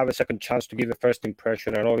never have a second chance to give a first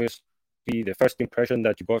impression, and obviously the first impression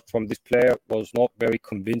that you got from this player was not very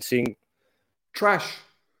convincing. Trash.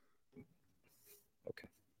 Okay.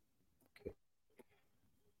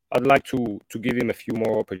 I'd like to give him a few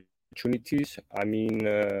more opportunities. I mean,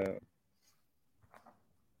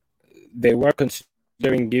 they were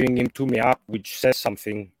considering giving him to me up, which says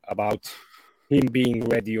something about him being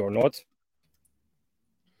ready or not.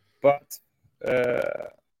 But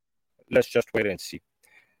let's just wait and see.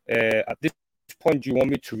 At this point, do you want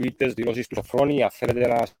me to read τις δηλώσεις του Σοφρόνη? Θέλετε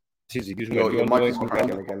να συζητήσουμε Your mic is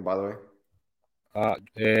cracking again, by the way.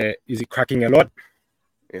 Is it cracking a lot?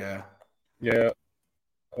 Yeah. Yeah.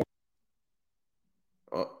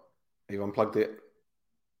 Oh, you unplugged it.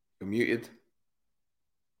 You're muted.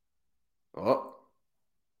 Oh,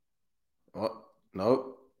 no.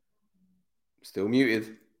 Still muted.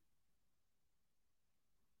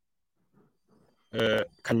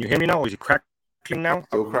 Can you hear me now, or is it crackling now?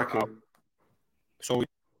 Still cracking. So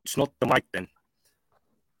it's not the mic then?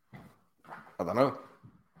 I don't know.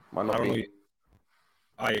 Might not be.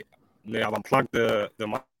 I've unplugged the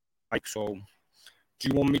mic, so do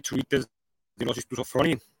you want me to read the δηλώσεις του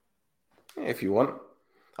Σοφρόνη? Yeah, if you want.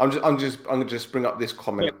 I'm gonna just bring up this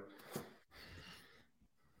comment.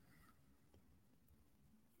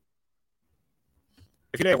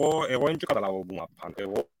 Φίλε, εγώ δεν καταλάβω που μαπάν.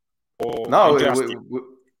 No,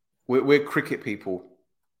 we're cricket people.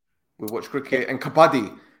 We watch cricket and kabaddi.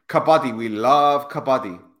 Kabaddi, we love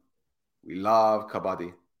kabaddi. We love kabaddi.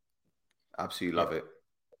 Absolutely love it.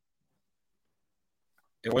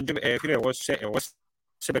 Φίλε, εγώ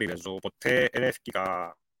σε περιπέζω. Ποτέ δεν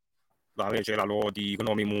έφυγα και λαλώ τη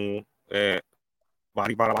γνώμη μου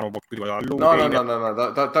βαρύ παραπάνω από οποιοδήποτε άλλο. No.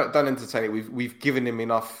 Don't entertain it. We've given him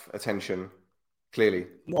enough attention, clearly.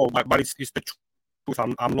 No, but it's the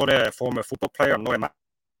I'm not a former football player. I'm not a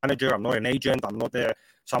manager. I'm not an agent. I'm not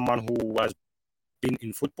someone who has been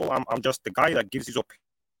in football. I'm just the guy that gives his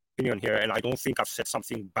opinion here, and I don't think I've said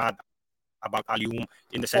something bad about Alium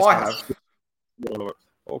in the sense I that have.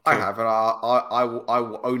 Okay. I have, and I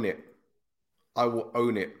will own it. I will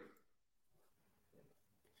own it.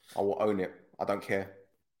 I will own it. I don't care.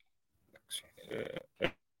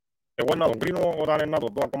 Εγώ να τον κρίνω όταν να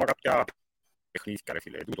τον δω ακόμα κάποια παιχνίδια, ρε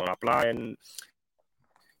φίλε. Τούτον απλά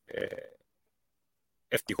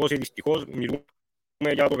ευτυχώς ή δυστυχώς μιλούμε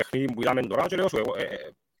για το παιχνίδι που είδαμε τώρα και λέω σου εγώ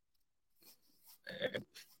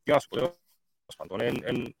τι να σου πω, τέλος πάντων,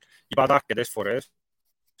 είπα τα αρκετές φορές.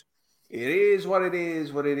 It is what it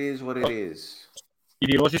is, what it is, what it is. Οι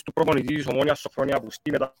δηλώσεις του προπονητή της Ομόνοιας Σοφρόνια που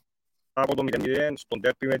στείλε μετά από το 0-0 στον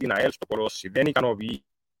τέρπι με την ΑΕΛ στο Κολόσι δεν ικανοποιεί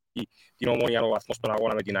την Ομόνια ο βαθμός στον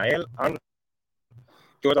αγώνα με την ΑΕΛ, αν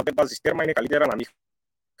και όταν δεν βάζεις τέρμα είναι καλύτερα να μην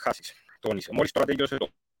χάσεις. Τόνισε. Μόλις τώρα τέλειωσε το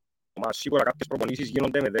μάτς, σίγουρα κάποιες προπονήσεις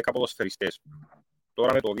γίνονται με 10 ποδοσφαιριστές.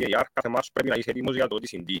 Τώρα με το VAR κάθε μάτς πρέπει να είσαι έτοιμος για το ότι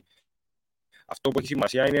συμβεί. Αυτό που έχει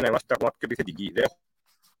σημασία είναι να είμαστε ακόμα πιο επιθετικοί. Δεν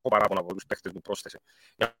έχω παράπονα από τους παίχτες που πρόσθεσε.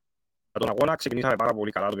 Για τον αγώνα ξεκινήσαμε πάρα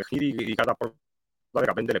πολύ καλά το παιχνίδι, ειδικά τα πρώτα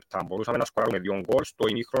 15 λεπτά. Μπορούσαμε να σκοράρουμε 2 γκολ. Στο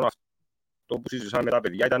ημίχρονο αυτό που συζητήσαμε με τα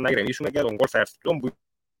παιδιά ήταν να ηρεμήσουμε και τον γκολ θα έρθει. Τον που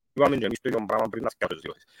είπαμε και εμείς το ίδιο πράγμα πριν να φτιάξουμε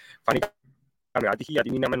τις διώσεις. Φάνηκαμε άτυχοι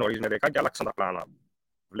γιατί μείναμε νωρίς με 10 και άλλαξαν τα πλάνα.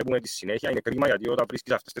 Βλέπουμε τη συνέχεια, είναι κρίμα γιατί όταν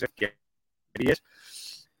βρίσκεις αυτές τις ευκαιρίες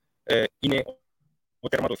είναι ο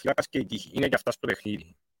τερματοφύλακας και η τύχη. Είναι και αυτά στο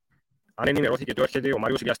παιχνίδι. Αν ενημερώθηκε ότι έρχεται ο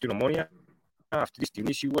Μάριος Ηλιάς στην Ομόνια, αυτή τη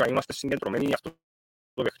στιγμή σίγουρα είμαστε συγκεντρωμένοι για αυτό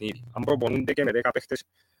το παιχνίδι. Αν προπονούνται και με 10 παίχτες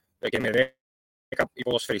και με 10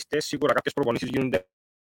 ποδοσφαιριστές, σίγουρα κάποιες προπονήσεις γίνονται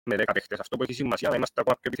με 10 παίχτες. Αυτό που έχει σημασία να είμαστε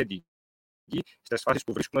ακόμα πιο επιθετικοί στις φάσεις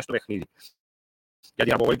που βρίσκουμε στο παιχνίδι. Για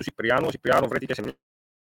την αποβολή του Σιπριάνου, ο Σιπριάνου βρέθηκε σε μια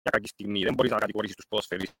κακή στιγμή. Δεν μπορείς να κατηγορήσεις τους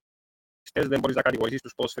ποδοσφαιριστές, δεν μπορείς να κατηγορήσεις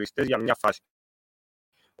τους ποδοσφαιριστές για μια φάση.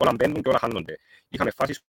 Όλα μπαίνουν και όλα χάνονται. Είχαμε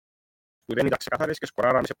φάσεις που δεν ήταν ξεκάθαρες και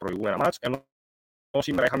σκοράραμε σε προηγούμενα μάτς, ενώ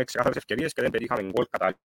σήμερα είχαμε ξεκάθαρες ευκαιρίες και δεν πετύχαμε γκολ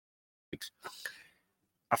κατάληξη.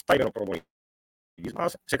 Αυτά είπε ο προπονητής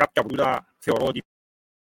μας. Σε κάποια από τούτα θεωρώ ότι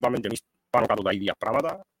πάμε και εμείς πάνω κάτω τα ίδια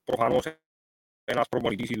πράγματα. Προφανώς ένας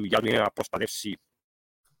προπονητής η δουλειά του είναι να προστατεύσει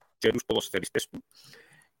και τους ποδοσφαιριστές του.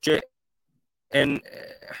 Και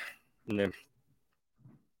ναι.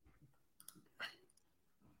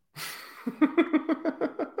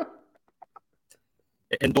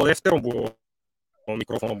 Εν το δεύτερο που το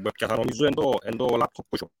μικρόφωνο που έπιασα νομίζω εν το λάπτοπ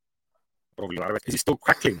που έχω πρόβλημα. Is it still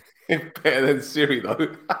crackling? Better than Siri though.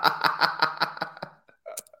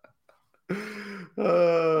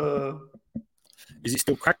 Is it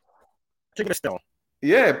still crackling still?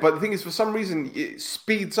 Yeah, but the thing is, for some reason, it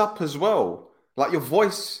speeds up as well. Like your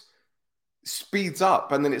voice speeds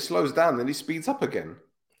up and then it slows down, then it speeds up again.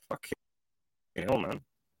 Fucking hell, man.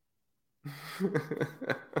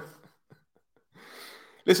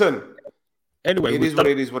 Listen, anyway, it is what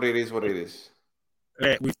it is, what it is, what it is.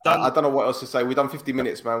 We've done... I don't know what else to say. We've done 50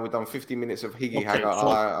 minutes, man. We've done 50 minutes of Higgy Okay, Hagger. so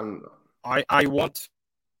I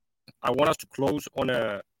want us to close on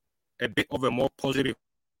a bit of a more positive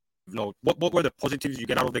note. What were the positives you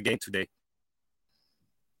get out of the game today?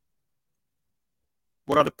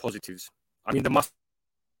 What are the positives? I mean, there must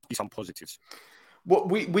be some positives. Well,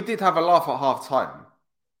 we did have a laugh at half time.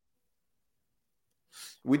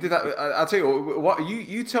 We did that. I'll tell you what.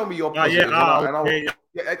 You tell me your positives.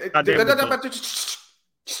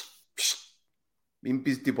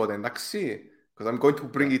 Because I'm going to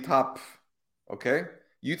bring it up. Okay.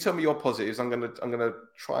 You tell me your positives. I'm gonna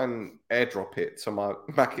try and airdrop it to my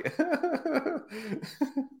Mac.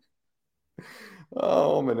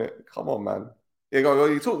 Oh, a minute. Come on, man. Yeah, go.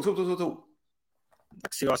 You talk.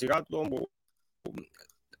 Σιγά-σιγά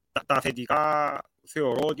τα θετικά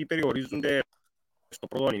θεωρώ ότι περιορίζονται στο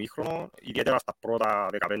πρώτο ημίχρονο, ιδιαίτερα στα πρώτα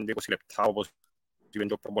 15-20 λεπτά, όπως είπε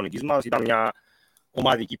και ο προπονητής μας. Ήταν μια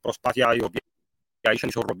ομαδική προσπάθεια η οποία είχε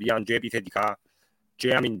ισορροπία και επιθετικά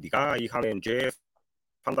και αμυντικά. Είχαμε και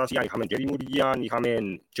φαντασία, είχαμε και δημιουργία,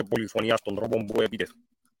 είχαμε και πολυφωνία στον τρόπο που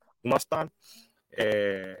επιτεθούμασταν.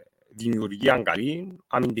 Δημιουργία καλή,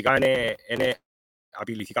 αμυντικά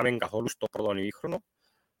απειληθήκαμε καθόλου στο πρώτο ημίχρονο.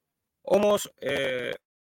 Όμως,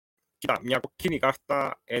 κοίτα, μια κόκκινη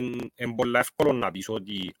κάρτα είναι πολύ εύκολο να πεις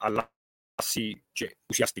ότι αλλάσει και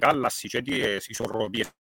ουσιαστικά αλλάσει και τις ισορροπίες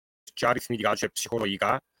και αριθμητικά και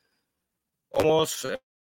ψυχολογικά. Όμως,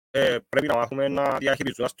 πρέπει να μάθουμε να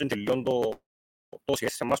διαχειριζόμαστε τελείως το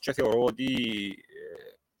σχέση μας και θεωρώ ότι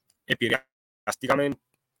επηρεαστήκαμε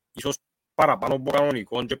ίσως παραπάνω από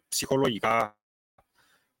κανονικό και ψυχολογικά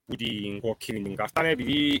που την κόκκινη την κάρτα,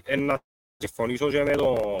 επειδή να συμφωνήσω και με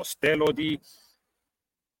το Στέλ ότι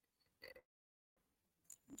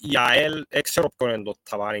η ΑΕΛ έξερε ποιον είναι το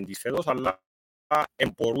ταβάνι της φέτος, αλλά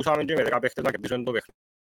μπορούσαμε και με 10 παίχτες να κερδίσουμε το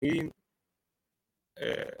παιχνίδι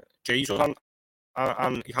και ίσως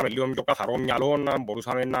αν είχαμε λίγο πιο καθαρό μυαλό να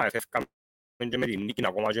μπορούσαμε να εφεύκαμε και με την νίκη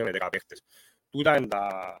ακόμα και με 10 παίχτες. Τούτα είναι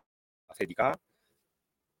τα θετικά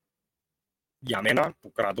για μένα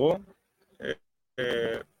που κρατώ.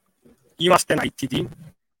 Είμαστε ένα ITT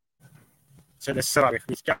σε 4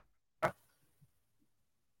 παιχνίδια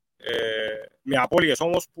με απώλειες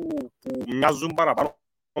όμως που μοιάζουν παραπάνω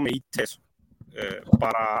με ήττες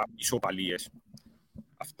παρά ισοπαλίες.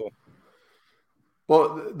 Αυτό.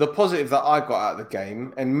 Well, the positive that I got out of the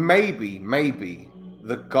game, and maybe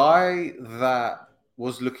the guy that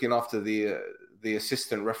was looking after the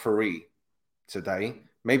assistant referee today,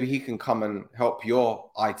 maybe he can come and help your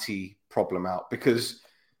IT problem out, because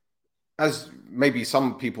as maybe some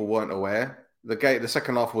people weren't aware, the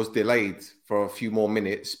second half was delayed for a few more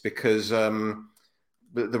minutes because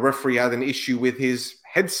the referee had an issue with his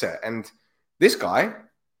headset, and this guy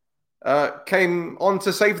came on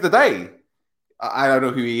to save the day. I don't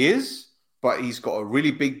know who he is, but he's got a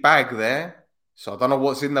really big bag there. So I don't know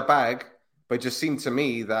what's in the bag, but it just seemed to me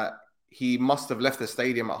that he must have left the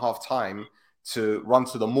stadium at half time to run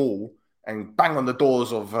to the mall and bang on the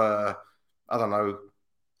doors of, I don't know,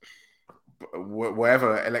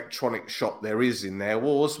 whatever electronic shop there is in there.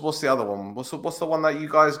 What's the other one? What's the one that you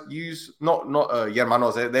guys use? Not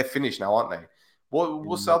Yermanos, they're finished now, aren't they?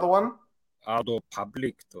 What's the other one? Out of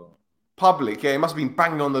public though. Public, yeah, he must have been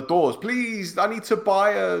banging on the doors. Please, I need to buy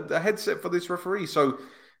a headset for this referee. So,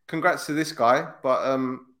 congrats to this guy. But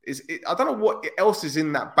I don't know what else is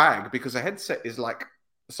in that bag, because a headset is like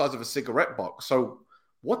the size of a cigarette box. So,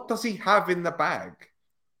 what does he have in the bag?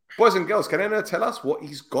 Boys and girls, can anyone tell us what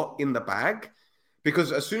he's got in the bag?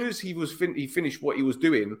 Because as soon as he finished what he was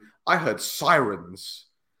doing, I heard sirens.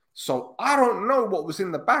 So I don't know what was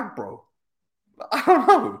in the bag, bro. I don't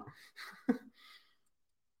know.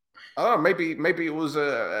 I don't know, maybe it was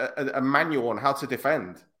a manual on how to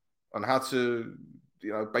defend, on how to,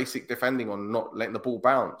 basic defending, on not letting the ball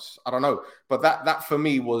bounce. I don't know. But that for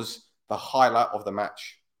me was the highlight of the match.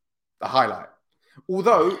 The highlight.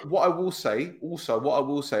 Although what I will say,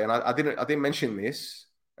 and I didn't mention this,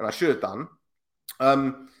 and I should have done,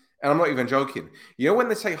 and I'm not even joking. When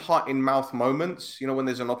they say heart in mouth moments, when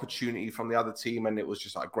there's an opportunity from the other team and it was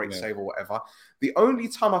just like a great save or whatever. The only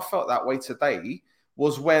time I felt that way today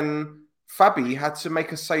was when Fabi had to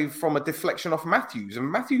make a save from a deflection off Matthews. And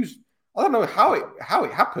Matthews, I don't know how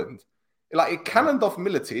it happened. Like, it cannoned off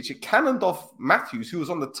Miletic, it cannoned off Matthews, who was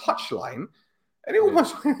on the touchline, and it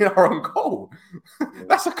almost went in our own goal.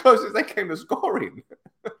 That's the closest they came to scoring.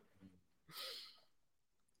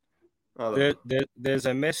 There's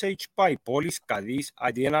a message by Polis Cadiz.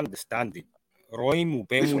 I didn't understand it. Roy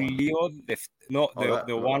Mupemulio,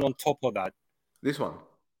 the one on top of that. This one?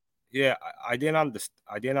 Yeah, I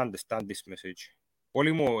didn't understand this message.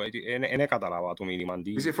 Πολύ μου, δεν κατάλαβα το μήνυμα.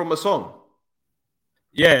 Is it from a song?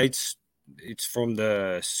 Yeah, it's from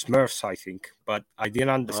the Smurfs, I think, but I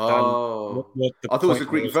didn't understand what the I thought it was a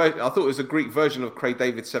point Greek version. I thought it was a Greek version of Craig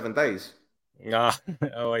David's 7 Days. Yeah,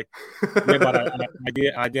 but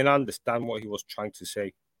I didn't understand what he was trying to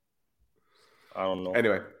say. I don't know.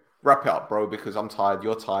 Anyway, wrap it up, bro, because I'm tired.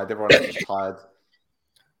 You're tired. Everyone else is tired.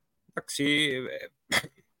 See,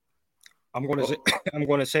 I'm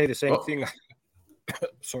gonna say the same thing.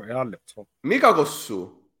 Sorry, I left. Mika Gossu.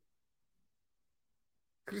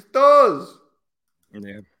 Christos.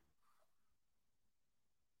 Yeah.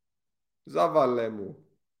 Zavale mu.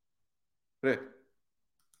 Ρε.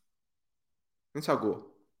 Δεν σ'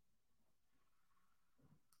 ακούω.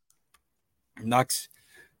 Εντάξει.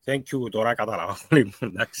 Thank you. Τώρα κατάλαβα.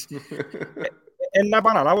 Εντάξει. Να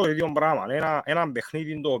επαναλάβω το ίδιο πράγμα. Ένα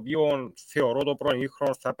παιχνίδι το οποίο θεωρώ το πρώην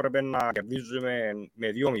ημίχρονο θα έπρεπε να κερδίζουμε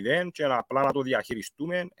με 2-0 και απλά να το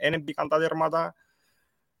διαχειριστούμε. Εν μπήκαν τα τέρματα.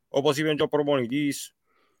 Όπως είπε και ο προπονητής,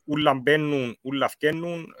 ούλα μπαίνουν, ούλα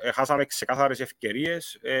φκαίνουν. Χάσαμε ξεκάθαρες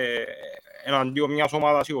ευκαιρίες εναντίον μιας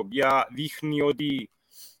ομάδας η οποία δείχνει ότι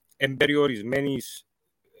εμπεριορισμένης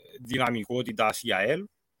δυναμικότητας η ΑΕΛ.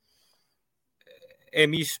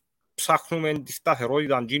 Εμείς ψάχνουμε τη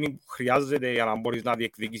σταθερότητα που χρειάζεται για να μπορείς να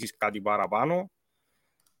διεκδικήσεις κάτι παραπάνω.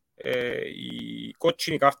 Η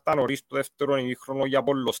κότσινη κάρτα νωρίς το δεύτερο ημίχρονο για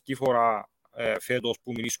πολλωστή φορά φέτος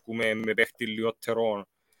που μιλήσουμε με παίχτη λιότερον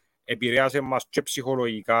επηρέασε μας και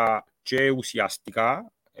ψυχολογικά και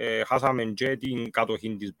ουσιαστικά. Χάσαμε και την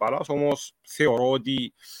κατοχή της μπάλας, όμως θεωρώ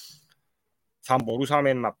ότι θα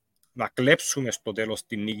μπορούσαμε να κλέψουμε στο τέλος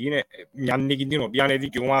την νίκη. Μια νίκη την οποία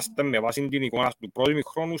δικαιούμαστε με βάση την εικόνα του πρώτου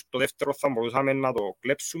ημιχρόνου. Στο δεύτερο θα μπορούσαμε να το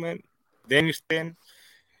κλέψουμε. Δεν ήρθε.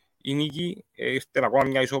 η νίκη. Ήρθε ακόμα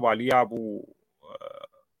μια ισοπαλία που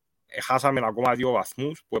χάσαμε ακόμα 2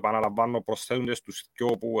 βαθμούς που επαναλαμβάνω προσθέτονται στους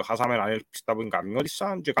 2 που χάσαμε ανέλπιστα που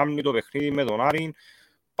εγκαμιώτησαν και κάνει το παιχνίδι με τον Άρη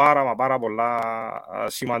πάρα πολλά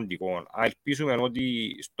σημαντικό. Ελπίσουμε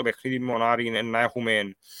ότι στο παιχνίδι με τον Άρη να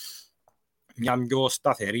έχουμε μια πιο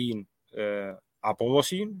σταθερή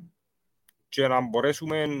απόδοση και να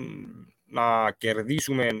μπορέσουμε να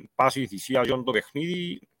κερδίσουμε πάση θυσία για το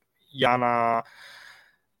παιχνίδι για να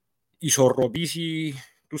ισορροπήσει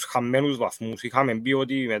τους χαμένους βαθμούς. Είχαμε πει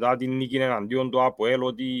ότι μετά την νίκη εναντίον του ΑΠΟΕΛ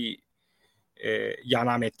ότι για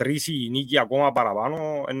να μετρήσει η νίκη ακόμα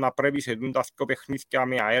παραπάνω να πρέπει σε τα 2 παιχνίδια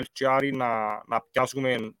με ΑΕΛ και Άρη να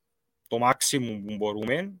πιάσουμε το μάξιμουμ που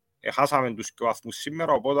μπορούμε. Χάσαμε τους 2 βαθμούς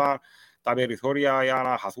σήμερα, οπότε τα περιθώρια για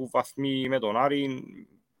να χαθούν βαθμοί με τον Άρη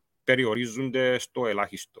περιορίζονται στο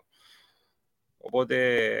ελάχιστο.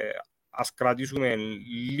 Οπότε ας κρατήσουμε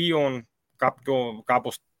λίγο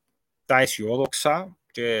κάπως τα αισιόδοξα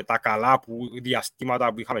και τα καλά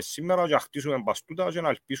διαστήματα που είχαμε σήμερα και να χτίσουμε μπαστούτα και να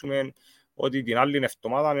ελπίσουμε ότι την άλλη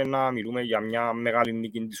εβδομάδα να μιλούμε για μια μεγάλη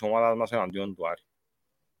νίκη της ομάδας μας εναντίον του Άρη.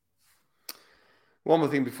 One more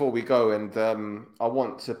thing before we go, and I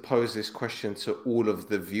want to pose this question to all of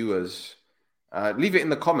the viewers. Leave it in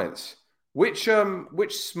the comments. Which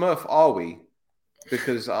Smurf are we?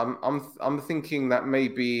 Because I'm thinking that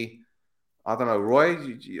maybe, I don't know, Roy.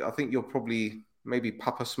 I think you're probably maybe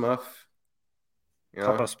Papa Smurf. You know?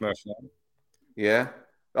 Papa Smurf. Yeah.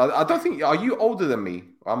 I don't think. Are you older than me?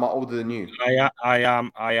 Or am I older than you?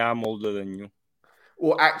 I am older than you.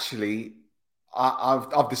 Well, actually,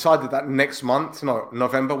 I've decided that next month,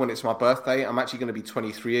 November, when it's my birthday, I'm actually going to be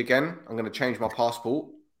 23 again. I'm going to change my passport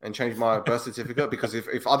and change my birth certificate because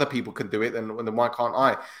if other people can do it, then why can't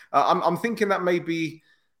I? I'm thinking that maybe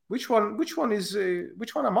which one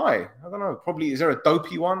am I? I don't know. Probably is there a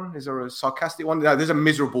dopey one? Is there a sarcastic one? No, there's a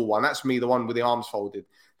miserable one. That's me, the one with the arms folded.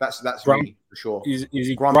 That's me for sure. Is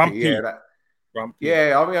he grumpy? Yeah, grumpy.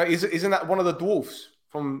 Yeah. I mean, isn't that one of the dwarfs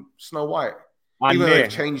from Snow White? Even though they've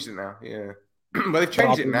changed it now. Yeah, but they've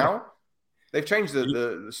changed it now. They've changed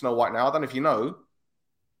the Snow White now. I don't know if you know.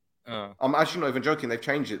 I'm actually not even joking. They've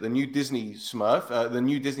changed it. The new Disney Smurf, the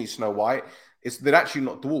new Disney Snow White, they're actually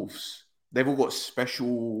not dwarfs. They've all got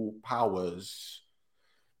special powers.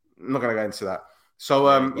 I'm not going to go into that. So,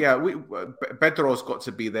 Bedro's got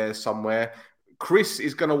to be there somewhere. Chris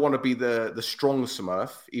is going to want to be the strong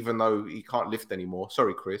Smurf, even though he can't lift anymore.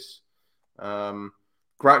 Sorry, Chris.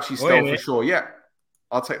 Grouchy Stell for sure. Yeah,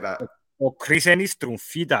 I'll take that. Ο Chris είναι η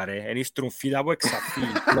στρουμφίτα, ρε. Είναι η στρουμφίτα που εξαφεί.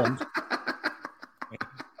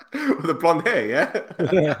 With the blonde hair, yeah?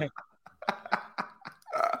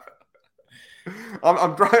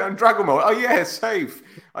 I'm Dragon Ball. Oh, yeah, safe.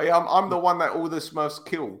 I'm the one that all the Smurfs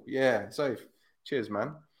kill. Yeah, safe. Cheers, man.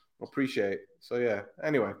 Appreciate it. So, yeah.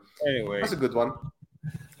 Anyway. That's a good one.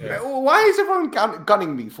 Yeah. Why is everyone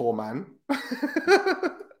gunning me for, man?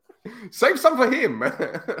 Save some for him.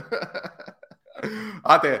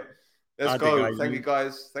 Ade. Let's go. Thank you,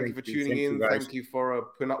 guys. Thank you for tuning in. Thank you for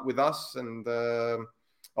putting up with us. And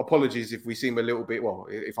apologies if we seem a little bit,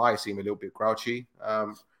 if I seem a little bit grouchy.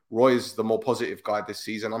 Roy's the more positive guy this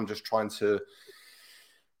season. I'm just trying to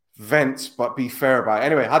vent, but be fair about it.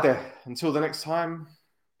 Anyway, Ade. Until the next time.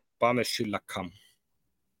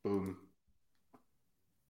 Boom.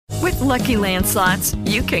 With Lucky Land Slots,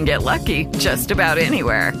 you can get lucky just about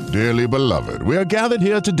anywhere. Dearly beloved, we are gathered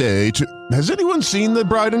here today to... Has anyone seen the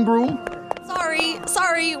bride and groom?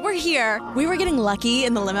 Sorry, we're here. We were getting lucky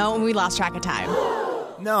in the limo and we lost track of time.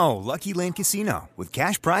 No, Lucky Land Casino, with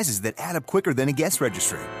cash prizes that add up quicker than a guest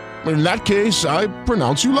registry. In that case, I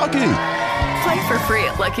pronounce you lucky. Play for free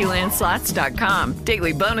at LuckyLandSlots.com.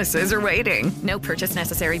 Daily bonuses are waiting. No purchase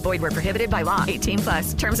necessary. Void where prohibited by law.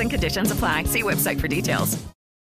 18+. Terms and conditions apply. See website for details.